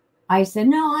I said,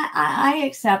 no, I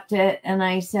accept it. And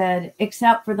I said,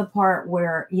 except for the part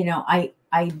where,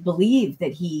 I believe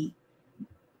that he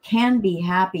can be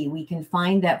happy. We can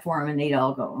find that for him. And they'd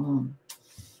all go,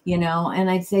 and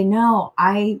I'd say, no,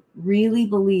 I really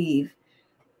believe,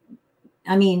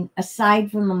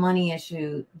 aside from the money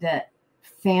issue, that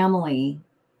family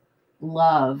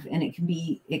love, and it can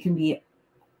be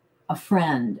a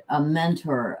friend, a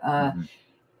mentor,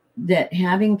 that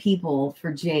having people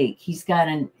for Jake, he's got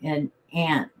an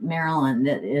aunt, Marilyn,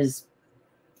 that has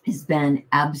been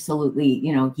absolutely,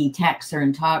 he texts her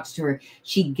and talks to her.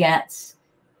 She gets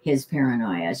his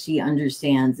paranoia. She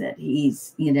understands it.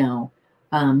 He's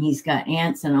got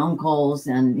aunts and uncles,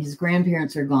 and his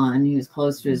grandparents are gone. He was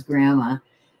close to his grandma,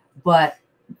 but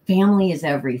family is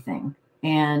everything.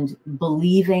 And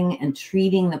believing and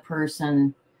treating the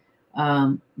person,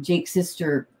 Jake's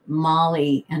sister,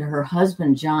 Molly, and her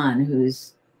husband, John,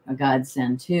 who's a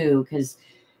godsend too, because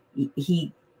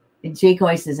Jake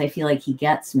always says, I feel like he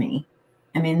gets me.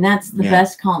 That's the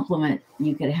best compliment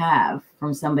you could have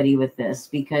from somebody with this,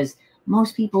 because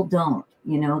most people don't,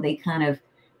 they kind of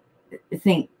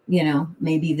think, you know,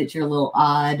 maybe that you're a little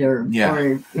odd or Yeah.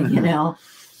 or you know,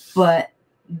 but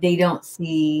they don't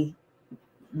see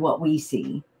what we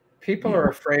see. People are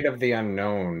afraid of the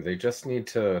unknown. They just need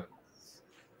to,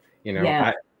 you know,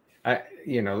 Yeah.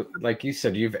 you know, like you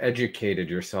said, you've educated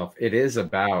yourself. It is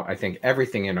about, I think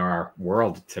everything in our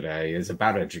world today is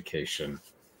about education.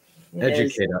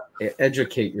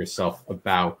 Educate yourself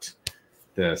about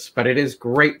this. But it is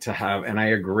great to have, and I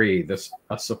agree,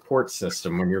 a support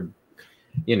system when you're,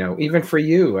 you know, even for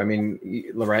you. I mean,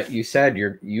 Laurette, you said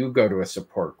you go to a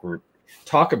support group.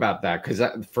 Talk about that, because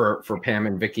for Pam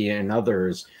and Vicky and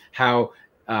others, how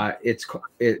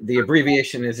the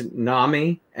abbreviation is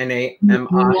NAMI, NAMI,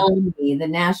 the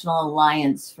National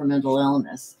Alliance for Mental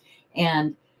Illness.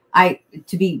 And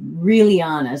to be really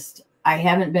honest, I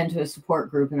haven't been to a support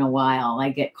group in a while. I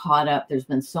get caught up. There's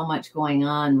been so much going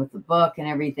on with the book and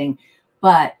everything.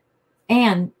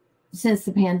 And since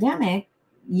the pandemic,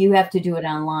 you have to do it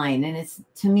online. And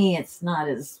to me, it's not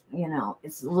as, you know,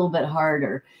 it's a little bit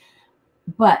harder.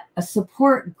 But a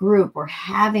support group or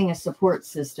having a support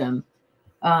system,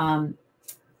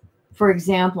 for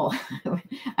example,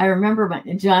 I remember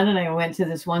John and I went to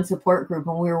this one support group,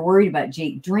 and we were worried about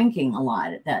Jake drinking a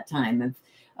lot at that time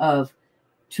of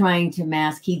trying to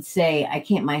mask. He'd say, I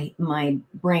can't, my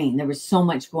brain, there was so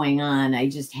much going on. I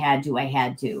just had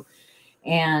to.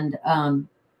 And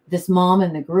this mom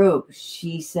in the group,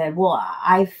 she said, well,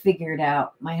 I figured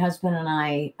out, my husband and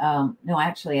I, no,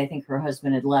 actually, I think her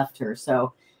husband had left her.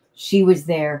 So she was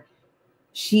there.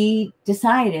 She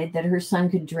decided that her son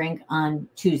could drink on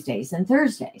Tuesdays and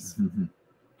Thursdays. Mm-hmm.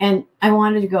 And I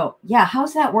wanted to go, yeah,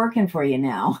 how's that working for you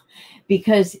now?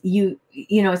 Because you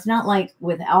know, it's not like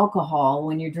with alcohol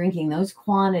when you're drinking those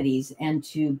quantities, and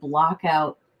to block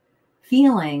out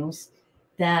feelings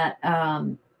that,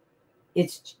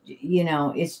 it's, you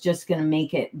know, it's just going to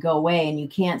make it go away. And you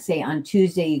can't say on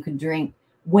Tuesday you can drink,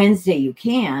 Wednesday you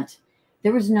can't.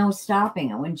 There was no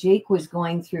stopping it. When Jake was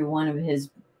going through one of his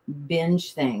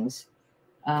binge things,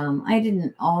 I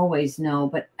didn't always know,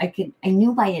 but I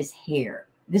knew by his hair.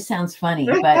 This sounds funny,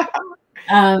 but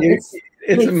it's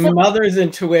mother's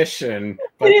intuition,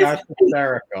 but that's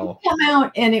hysterical. Come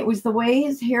out, and it was the way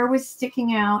his hair was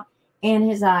sticking out, and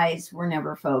his eyes were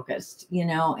never focused, you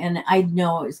know, and I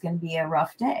know it was going to be a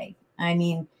rough day. I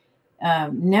mean,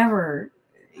 never,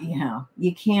 you know,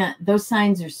 you can't, those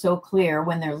signs are so clear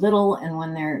when they're little, and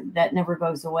when that never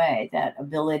goes away, that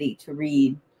ability to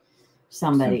read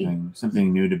somebody.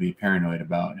 Something new to be paranoid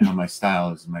about, how my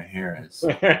style is, my hair is.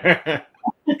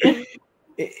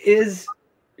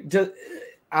 Does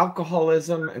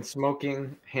alcoholism and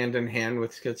smoking hand in hand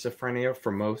with schizophrenia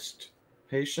for most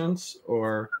patients,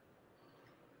 or?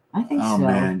 I think so. Oh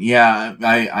man, yeah.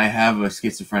 I have a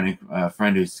schizophrenic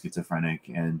friend who's schizophrenic,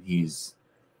 and he's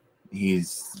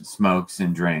smokes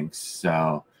and drinks.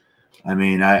 So, I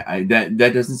mean, that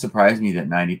doesn't surprise me that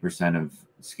 90% of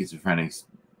schizophrenics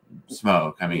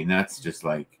smoke. I mean, that's just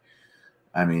like,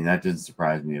 I mean, that doesn't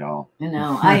surprise me at all. You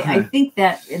know, I think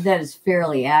that is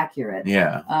fairly accurate.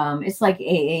 Yeah. It's like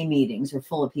AA meetings are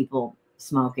full of people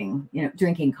smoking, you know,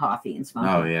 drinking coffee and smoking.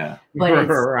 Oh yeah. But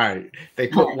right. They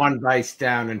put one vice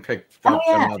down and pick up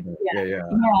another. Yeah.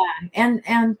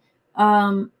 And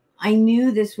I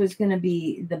knew this was going to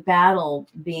be the battle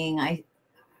being, I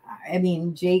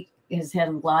mean, Jake has had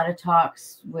a lot of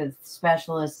talks with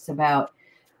specialists about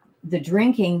the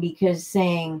drinking, because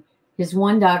saying his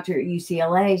one doctor at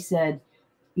UCLA said,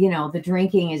 you know, the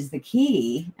drinking is the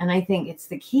key. And I think it's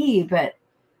the key, but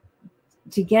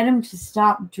to get him to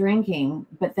stop drinking,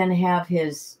 but then have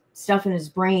his stuff in his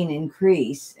brain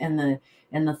increase, and the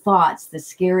thoughts, the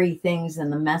scary things,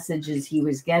 and the messages he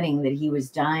was getting that he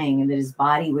was dying and that his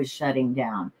body was shutting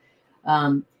down.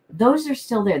 Those are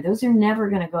still there. Those are never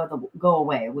going to go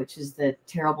away, which is the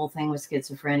terrible thing with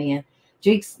schizophrenia.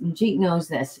 Jake knows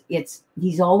this.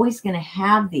 He's always going to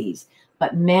have these,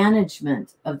 but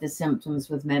management of the symptoms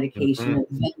with medication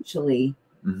eventually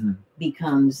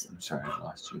becomes. I'm sorry, I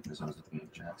lost you because I was looking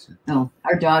at Jackson. Oh,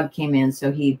 our dog came in,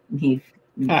 so he.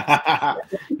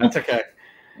 That's okay.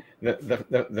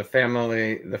 The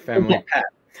family pet.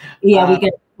 Yeah, we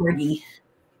get a corgi.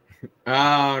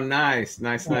 Oh, nice.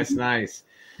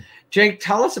 Jake,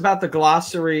 tell us about the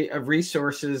glossary of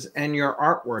resources and your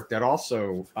artwork that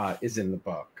also is in the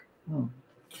book.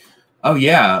 Oh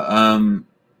yeah,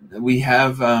 we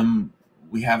have a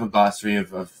glossary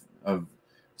of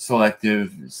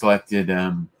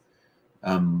selected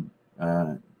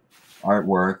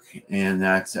artwork, and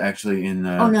that's actually in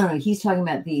the. Oh no, he's talking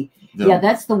about the yeah,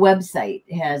 that's the website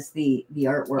has the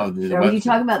artwork. Oh, the Are you website.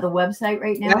 talking about the website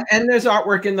right now? Yeah, and there's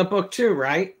artwork in the book too,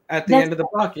 right? At the end of the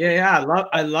book. Yeah,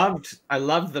 I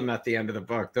loved them at the end of the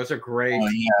book. Those are great. Oh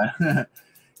yeah.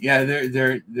 Yeah,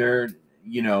 they're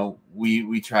you know,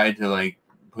 we tried to like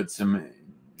put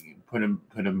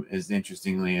them as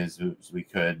interestingly as we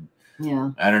could.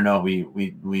 Yeah. I don't know.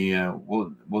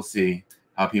 We'll see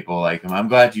how people like them. I'm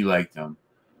glad you liked them.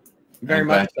 Very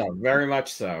much so. Very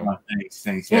much so. Oh,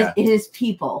 thanks. Yeah. It is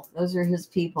people. Those are his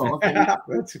people.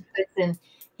 And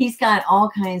he's got all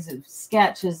kinds of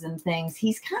sketches and things.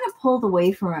 He's kind of pulled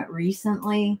away from it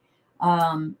recently.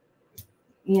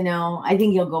 You know, I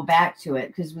think he'll go back to it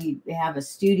because we have a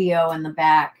studio in the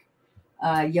back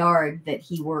yard that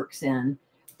he works in.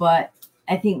 But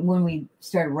I think when we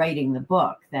started writing the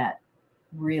book, that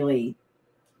really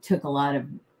took a lot of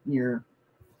your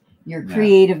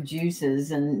creative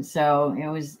juices, and so it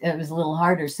was a little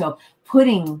harder. So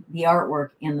putting the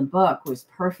artwork in the book was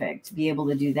perfect to be able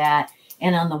to do that,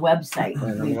 and on the website.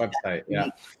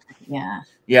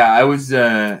 Yeah. I was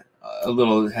a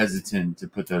little hesitant to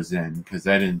put those in because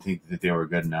I didn't think that they were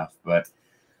good enough, but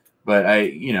I,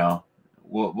 you know,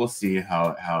 we'll see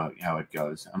how it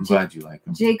goes. I'm glad you like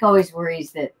them. Jake always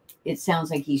worries that it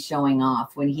sounds like he's showing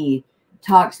off when he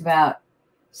talks about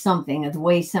something, the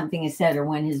way something is said, or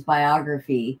when his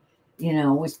biography, you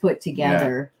know, was put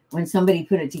together. Yeah. When somebody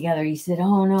put it together, he said,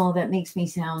 "Oh no, that makes me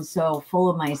sound so full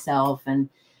of myself." And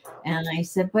I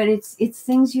said, "But it's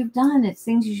things you've done. It's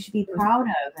things you should be proud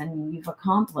of and you've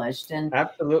accomplished." And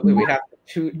absolutely, we have to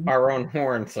toot our own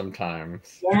horn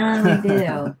sometimes. Yeah,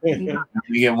 we do.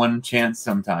 We get one chance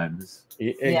sometimes.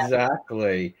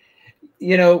 Exactly. Yeah.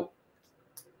 You know,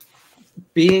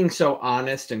 being so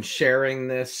honest and sharing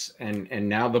this, and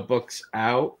now the book's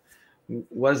out,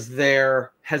 was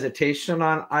there hesitation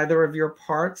on either of your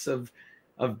parts of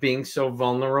being so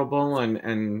vulnerable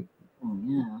and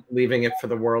leaving it for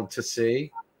the world to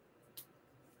see?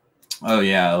 Oh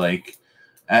yeah, like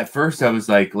at first I was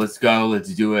like, let's go,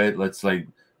 let's do it, let's like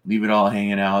leave it all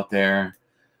hanging out there.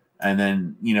 And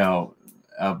then, you know,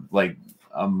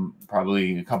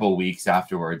 probably a couple of weeks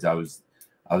afterwards, I was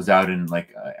out in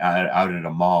out at a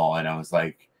mall, and I was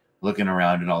like looking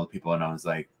around at all the people, and I was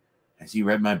like, has he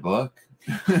read my book?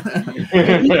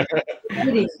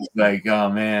 Like, oh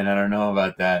man, I don't know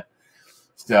about that.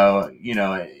 So, you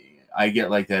know, I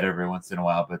get like that every once in a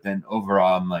while, but then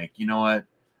overall I'm like, you know what?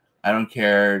 I don't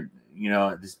care. You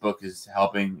know, this book is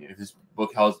helping. If this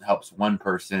book helps one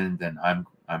person, then I'm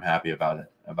happy about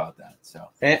that. So,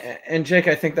 and Jake,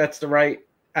 I think that's the right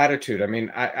attitude. I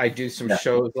mean, I do some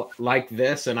shows like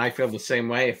this, and I feel the same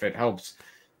way. If it helps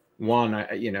one,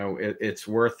 you know, it's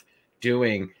worth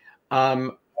doing.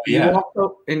 You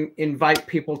also invite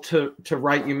people to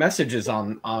write you messages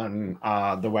on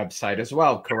the website as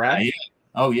well, correct? Yeah.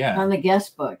 Oh yeah. On the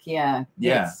guest book, yeah.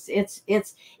 Yeah.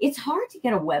 It's hard to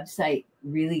get a website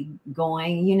really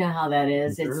going. You know how that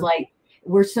is. Sure. It's like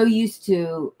we're so used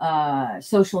to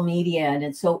social media, and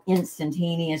it's so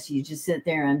instantaneous. You just sit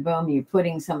there and boom, you're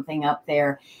putting something up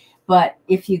there. But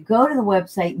if you go to the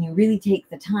website and you really take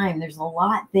the time, there's a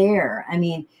lot there. I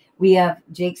mean, we have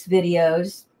Jake's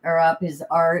videos are up, his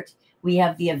art. We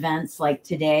have the events like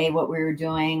today, what we were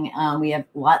doing. We have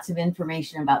lots of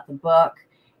information about the book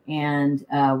and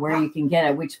where you can get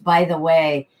it, which, by the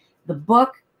way, the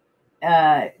book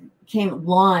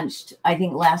launched, I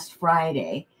think, last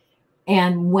Friday.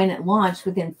 And when it launched,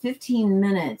 within 15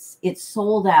 minutes, it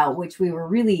sold out, which we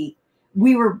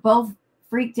were both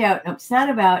freaked out and upset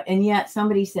about. And yet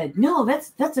somebody said, no,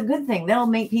 that's a good thing. That'll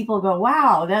make people go,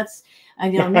 wow,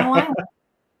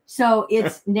 So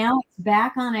it's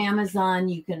back on Amazon.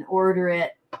 You can order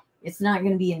it. It's not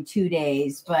going to be in 2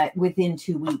 days, but within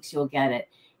 2 weeks, you'll get it.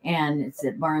 And it's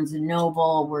at Barnes &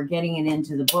 Noble. We're getting it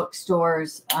into the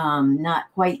bookstores. Not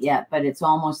quite yet, but it's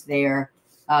almost there.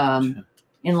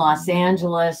 In Los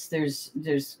Angeles,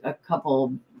 there's a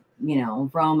couple, you know,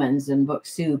 Romans and Book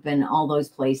Soup and all those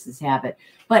places have it.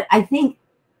 But I think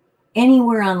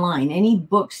anywhere online, any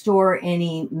bookstore,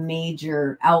 any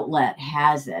major outlet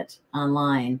has it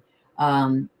online.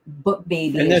 Book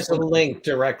Baby. And there's a link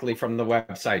directly from the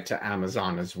website to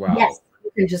Amazon as well. Yes,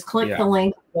 you can just click the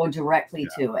link, go directly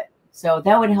to it. So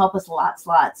that would help us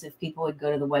lots if people would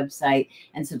go to the website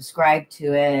and subscribe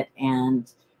to it,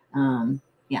 and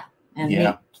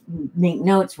make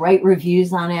notes, write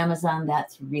reviews on Amazon.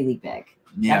 That's really big.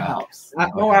 Yeah, that helps.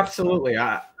 Oh, absolutely.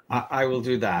 I will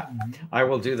do that. I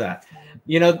will do that.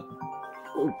 You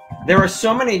know, there are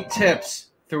so many tips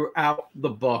throughout the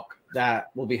book that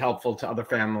will be helpful to other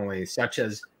families, such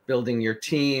as building your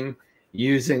team,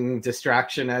 using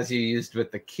distraction as you used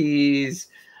with the keys,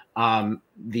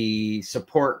 the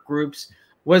support groups.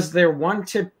 Was there one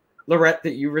tip, Laurette,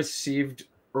 that you received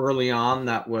early on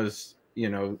that was, you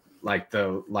know, like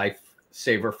the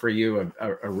lifesaver for you,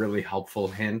 a really helpful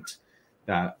hint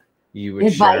that you would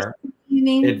Advice, share? you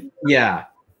mean? Yeah,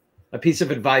 a piece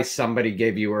of advice somebody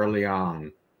gave you early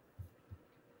on.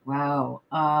 Wow.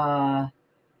 About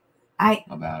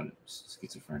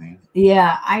schizophrenia.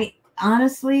 Yeah, I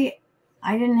honestly,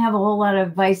 I didn't have a whole lot of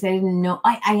advice. I didn't know.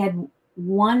 I had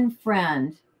one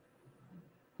friend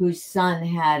whose son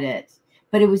had it,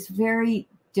 but it was very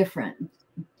different.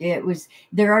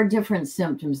 There are different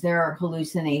symptoms. There are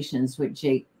hallucinations, which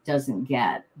Jake doesn't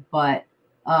get, but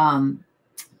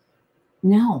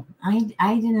no, I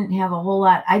didn't have a whole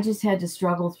lot. I just had to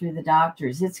struggle through the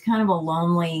doctors. It's kind of a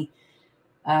lonely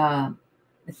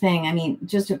thing. I mean,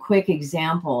 just a quick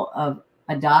example of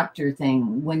a doctor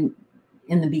thing. When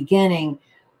in the beginning,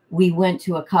 we went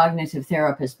to a cognitive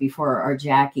therapist before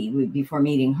before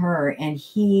meeting her, and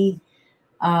he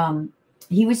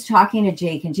was talking to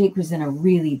Jake, and Jake was in a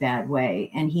really bad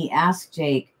way. And he asked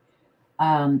Jake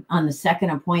on the second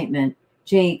appointment,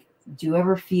 Jake, do you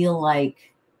ever feel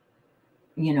like,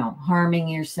 you know, harming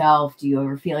yourself? Do you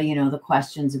ever feel, you know, the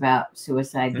questions about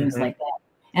suicide, things like that?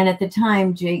 And at the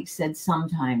time, Jake said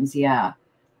sometimes, yeah.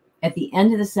 At the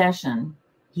end of the session,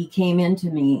 he came into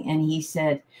me and he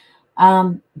said,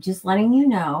 just letting you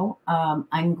know,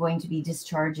 I'm going to be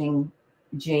discharging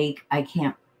Jake. I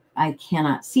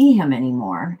cannot see him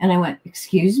anymore. And I went,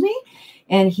 excuse me?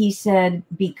 And he said,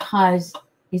 because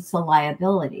it's a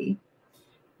liability.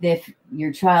 If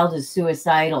your child is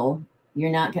suicidal,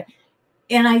 you're not going to.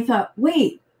 And I thought,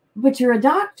 wait, but you're a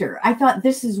doctor. I thought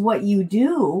this is what you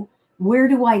do. Where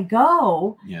do I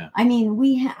go? Yeah. I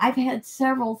mean, I've had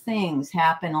several things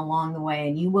happen along the way,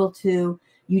 and you will too.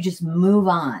 You just move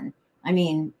on. I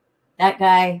mean, that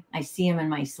guy, I see him in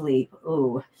my sleep.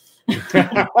 Ooh.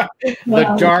 The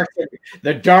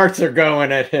darts are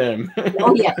going at him.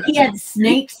 Oh yeah, he had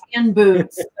snakeskin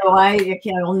boots, so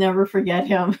I'll never forget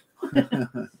him.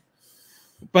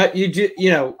 But you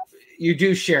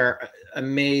do share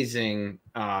amazing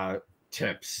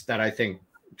tips that I think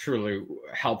truly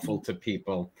helpful to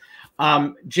people.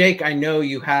 Jake, I know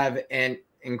you have an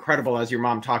incredible, as your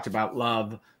mom talked about,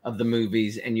 love of the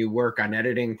movies, and you work on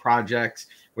editing projects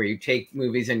where you take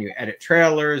movies and you edit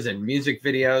trailers and music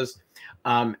videos.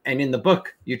 And in the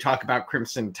book, you talk about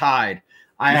Crimson Tide.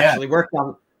 I worked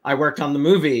on the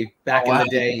movie back in the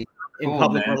day in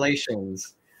public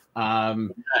relations.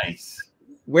 Nice.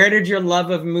 Where did your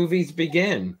love of movies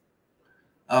begin?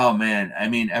 Oh man, I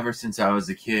mean, ever since I was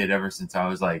a kid, ever since I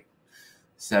was like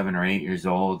 7 or 8 years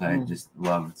old, I just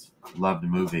loved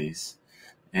movies.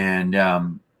 And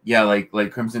yeah, like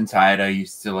Crimson Tide, I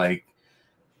used to like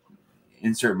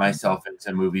insert myself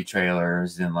into movie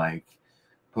trailers and like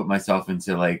put myself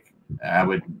into like, I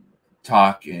would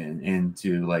talk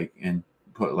into like and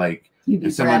put like, you'd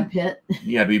be Brad Pitt.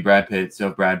 Yeah, be Brad Pitt. So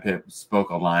if Brad Pitt spoke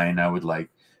a line, I would like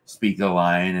speak the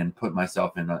line and put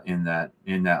myself in that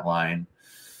line.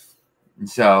 And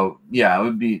so yeah, I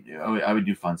would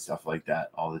do fun stuff like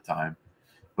that all the time.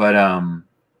 But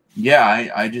yeah,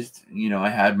 I just, you know, I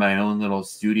had my own little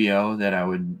studio that I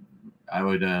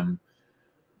would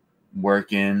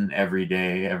work in every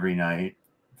day, every night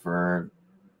for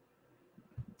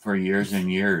years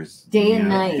and years. Day and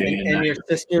night. And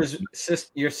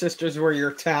your sisters were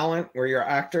your talent, were your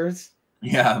actors?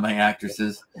 Yeah, my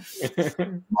actresses.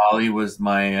 Molly was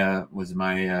my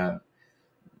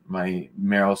my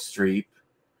Meryl Streep.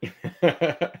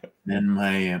 Then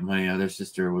my other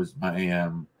sister was not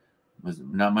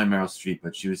my Meryl Streep,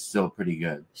 but she was still pretty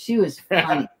good. She was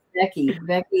funny.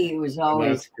 Becky was always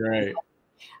That's great.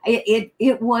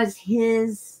 It was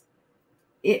his.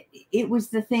 It was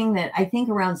the thing that I think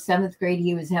around 7th grade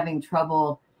he was having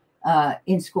trouble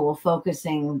in school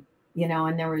focusing, you know,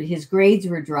 and his grades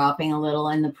were dropping a little,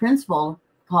 and the principal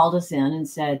called us in and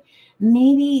said,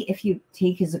 maybe if you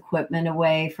take his equipment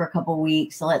away for a couple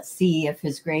weeks, let's see if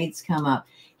his grades come up.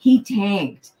 He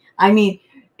tanked. I mean,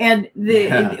 and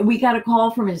we got a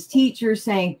call from his teacher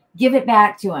saying, give it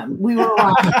back to him. We were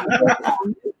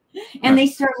wrong. And they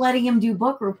start letting him do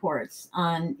book reports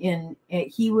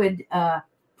he would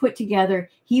put together,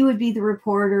 he would be the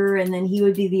reporter, and then he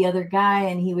would be the other guy,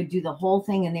 and he would do the whole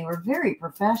thing, and they were very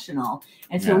professional.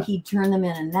 And so he'd turn them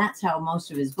in, and that's how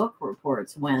most of his book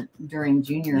reports went during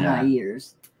junior high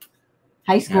years.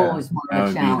 High school was more of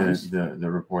a challenge.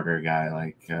 The reporter guy,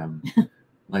 like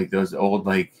like those old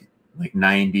like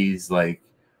 90s like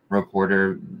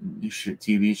reporter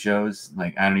TV shows.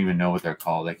 Like I don't even know what they're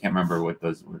called. I can't remember what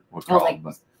those were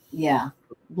called. Yeah.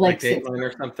 like Dateline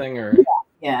or something, or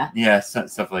yeah,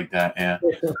 stuff like that. Yeah,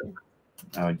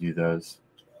 I would do those.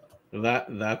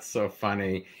 That's so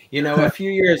funny. You know, a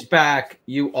few years back,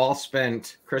 you all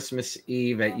spent Christmas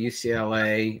Eve at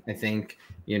UCLA, I think,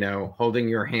 you know, holding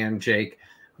your hand, Jake.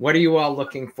 What are you all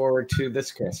looking forward to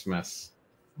this Christmas?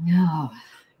 No,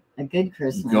 a good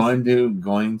Christmas. Going to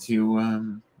Lake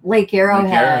Arrowhead. Lake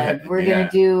Arrowhead, We're gonna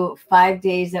do 5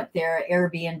 days up there,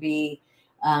 Airbnb.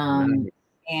 Nice.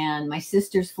 And my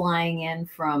sister's flying in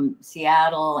from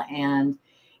Seattle, and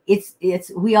it's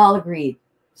we all agreed,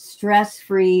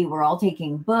 stress-free. We're all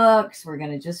taking books. We're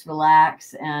gonna just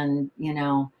relax and, you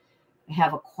know,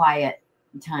 have a quiet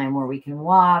time where we can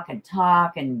walk and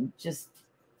talk and just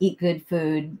eat good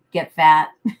food, get fat.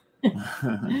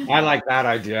 I like that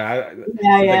idea.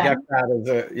 Yeah. Get fat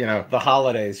is you know, the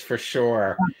holidays for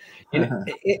sure.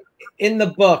 In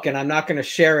the book, and I'm not going to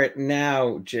share it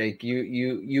now, Jake,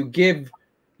 you give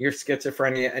your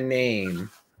schizophrenia a name.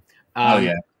 Oh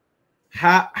yeah.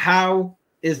 How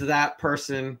is that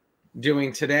person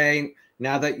doing today?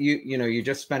 Now that you know, you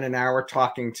just spent an hour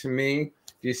talking to me,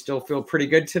 do you still feel pretty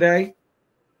good today?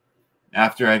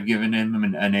 After I've given him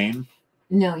a name?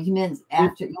 No, you meant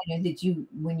after, you know, that you,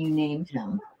 when you named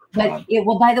him. But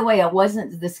well, by the way, it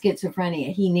wasn't the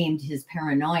schizophrenia. He named his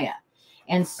paranoia.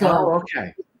 And so,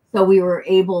 okay. So we were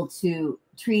able to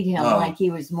treat him like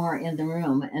he was more in the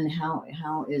room. And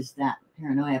how is that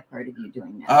paranoia part of you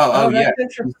doing that? Oh yeah.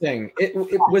 That's interesting.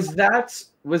 Was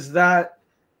that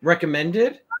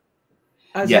recommended?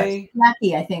 Yes.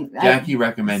 Jackie, I think. Jackie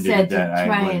recommended that I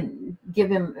try and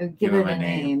give him a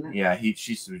name. Yeah,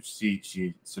 she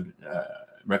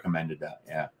recommended that.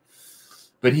 Yeah,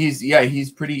 but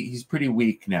he's pretty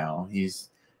weak now. He's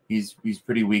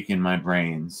pretty weak in my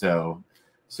brain. So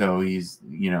he's,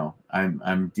 you know,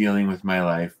 I'm dealing with my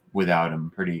life without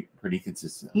him pretty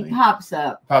consistently. He pops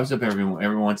up every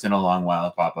once in a long while.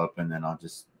 He'll pop up, and then I'll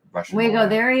just brush him away. Go,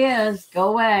 there he is.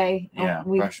 Go away. Yeah,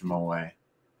 brush him away.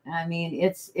 I mean,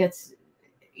 it's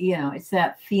you know, it's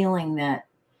that feeling that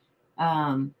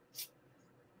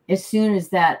as soon as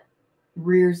that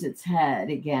rears its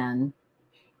head again,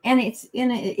 and it's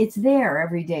there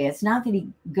every day. It's not that he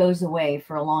goes away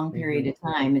for a long period of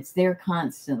time. It's there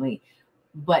constantly.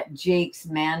 But Jake's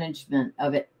management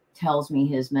of it tells me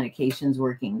his medication's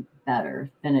working better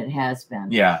than it has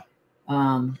been. Yeah.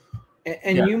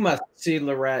 You must see,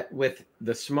 Laurette, with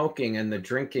the smoking and the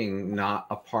drinking not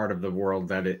a part of the world,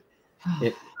 that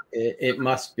it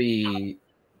must be,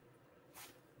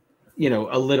 you know,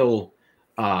 a little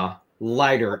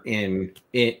lighter in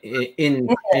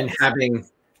having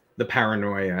the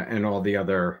paranoia and all the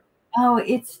other. Oh,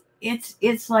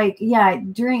 it's like, yeah,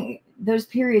 during those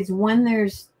periods when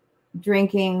there's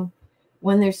drinking,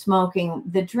 when they're smoking,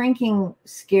 the drinking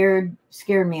scared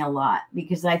me a lot,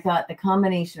 because I thought the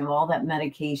combination of all that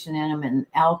medication in him and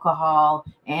alcohol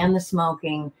and the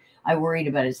smoking, I worried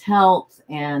about his health.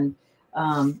 And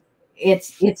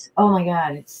it's oh my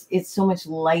God, it's so much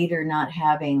lighter not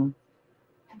having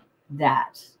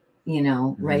that, you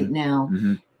know, right now.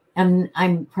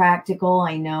 I'm practical.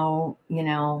 I know, you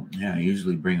know. Yeah, I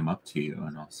usually bring him up to you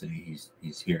and I'll say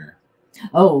he's here.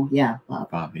 Oh yeah,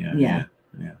 Bob. Bob, yeah.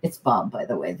 It's Bob, by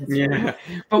the way. That's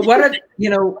But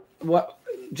what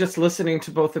just listening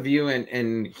to both of you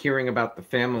and hearing about the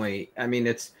family, I mean,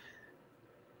 it's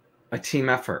a team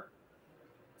effort.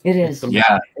 It is.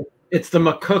 It's the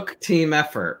McCook team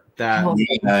effort.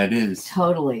 It is.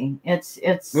 Totally.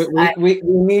 We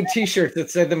need T-shirts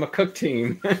that say the McCook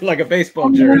team, like a baseball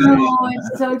jersey. No,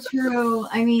 it's so true.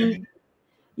 I mean,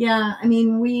 yeah. I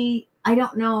mean, I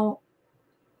don't know.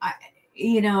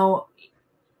 You know,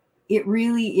 it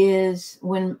really is.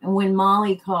 When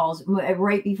Molly calls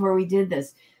right before we did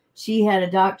this, she had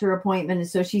a doctor appointment, and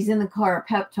so she's in the car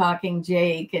pep talking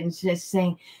Jake and just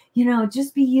saying, you know,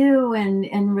 just be you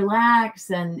and relax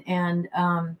and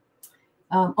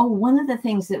one of the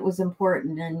things that was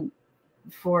important, and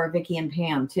for Vicki and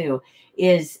Pam too,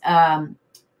 is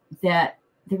that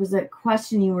there was a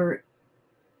question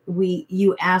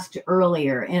you asked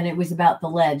earlier, and it was about the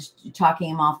ledge, talking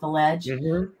him off the ledge.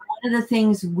 One of the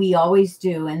things we always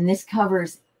do, and this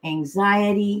covers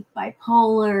anxiety,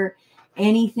 bipolar,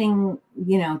 anything,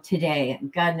 you know, today,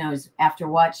 God knows, after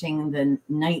watching the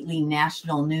nightly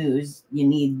national news, you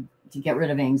need to get rid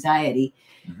of anxiety.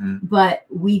 But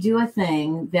we do a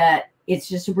thing that it's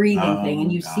just a breathing thing,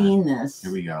 and you've seen this.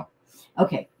 Here we go.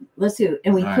 Okay, let's do it.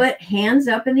 And we put hands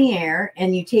up in the air,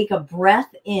 and you take a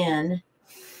breath in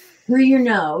through your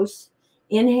nose,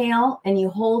 inhale, and you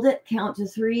hold it, count to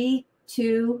 3,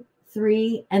 2,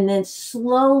 3, and then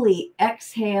slowly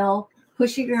exhale,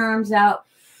 pushing your arms out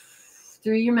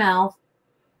through your mouth.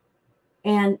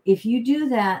 And if you do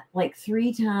that like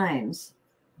 3 times,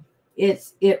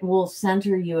 it will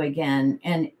center you again.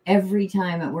 And every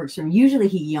time it works for him. Usually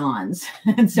he yawns.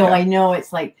 And so I know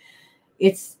it's like,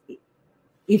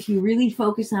 if you really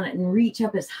focus on it and reach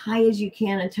up as high as you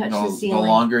can and touch the ceiling. The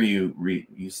longer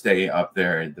you stay up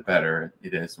there, the better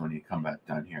it is when you come back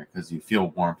down here, because you feel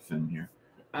warmth in here.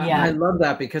 I love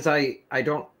that, because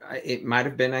it might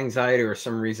have been anxiety or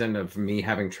some reason of me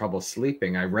having trouble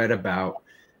sleeping. I read about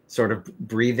sort of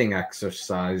breathing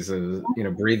exercises,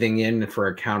 breathing in for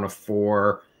a count of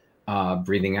 4,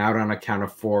 breathing out on a count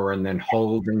of 4, and then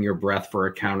holding your breath for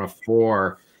a count of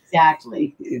 4.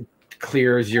 Exactly. It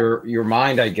clears your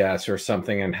mind, I guess, or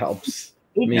something, and helps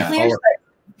me clears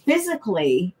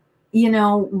physically.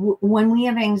 When we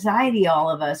have anxiety, all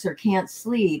of us, or can't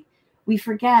sleep, we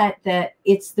forget that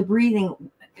it's the breathing.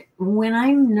 When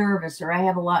I'm nervous or I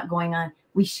have a lot going on,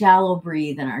 we shallow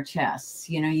breathe in our chests.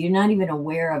 You're not even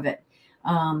aware of it.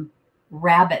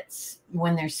 Rabbits,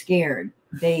 when they're scared,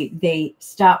 they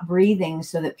stop breathing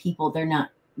so that they're not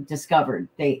discovered.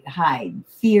 They hide.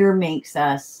 Fear makes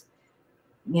us,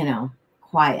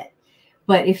 quiet.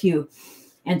 But if you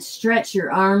stretch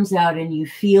your arms out and you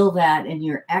feel that, and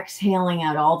you're exhaling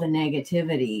out all the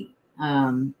negativity,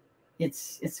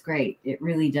 it's great. It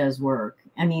really does work.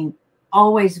 I mean,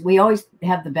 we always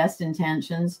have the best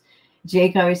intentions.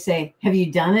 Jake always say, "Have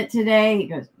you done it today?" He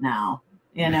goes, "No,"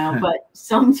 but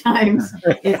sometimes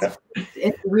it's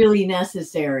really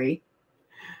necessary.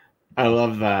 I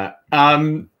love that.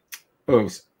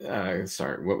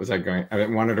 Sorry, what was I going? I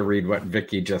wanted to read what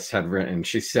Vicky just had written.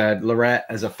 She said, "Laurette,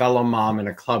 as a fellow mom in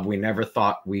a club we never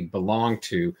thought we'd belong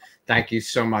to, thank you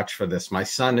so much for this. My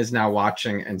son is now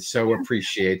watching and so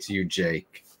appreciates you,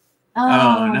 Jake."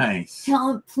 Oh, nice.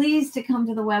 Tell him please to come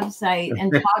to the website and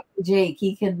talk to Jake.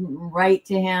 He can write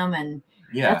to him, and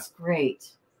that's great.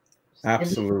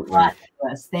 Absolutely.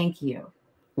 Thank you.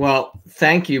 Well,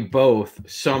 thank you both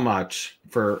so much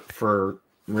for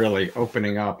really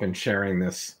opening up and sharing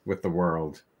this with the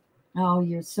world. Oh,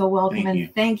 you're so welcome.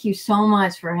 Thank you so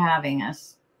much for having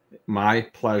us. My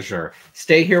pleasure.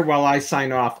 Stay here while I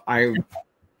sign off.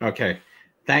 Okay.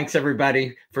 Thanks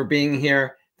everybody for being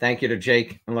here. Thank you to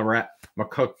Jake and Laurette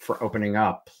McCook for opening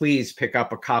up. Please pick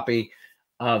up a copy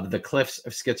of The Cliffs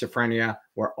of Schizophrenia,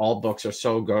 where all books are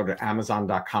sold. Go to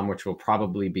Amazon.com, which will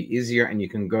probably be easier. And you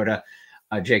can go to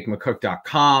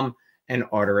jakemccook.com and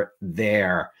order it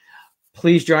there.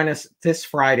 Please join us this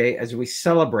Friday as we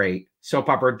celebrate Soap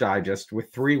Opera Digest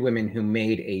with 3 women who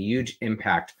made a huge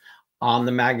impact on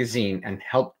the magazine and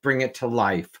helped bring it to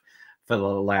life for the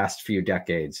last few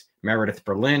decades. Meredith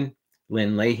Berlin,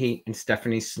 Lynn Leahy, and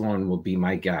Stephanie Sloan will be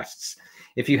my guests.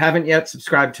 If you haven't yet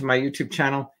subscribed to my YouTube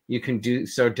channel, you can do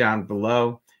so down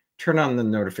below. Turn on the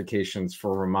notifications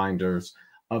for reminders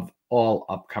of all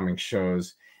upcoming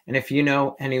shows. And if you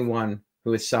know anyone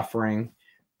who is suffering,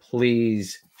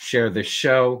 please share this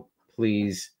show.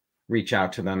 Please reach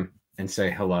out to them and say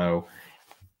hello.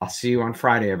 I'll see you on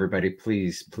Friday, everybody.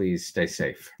 Please stay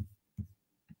safe.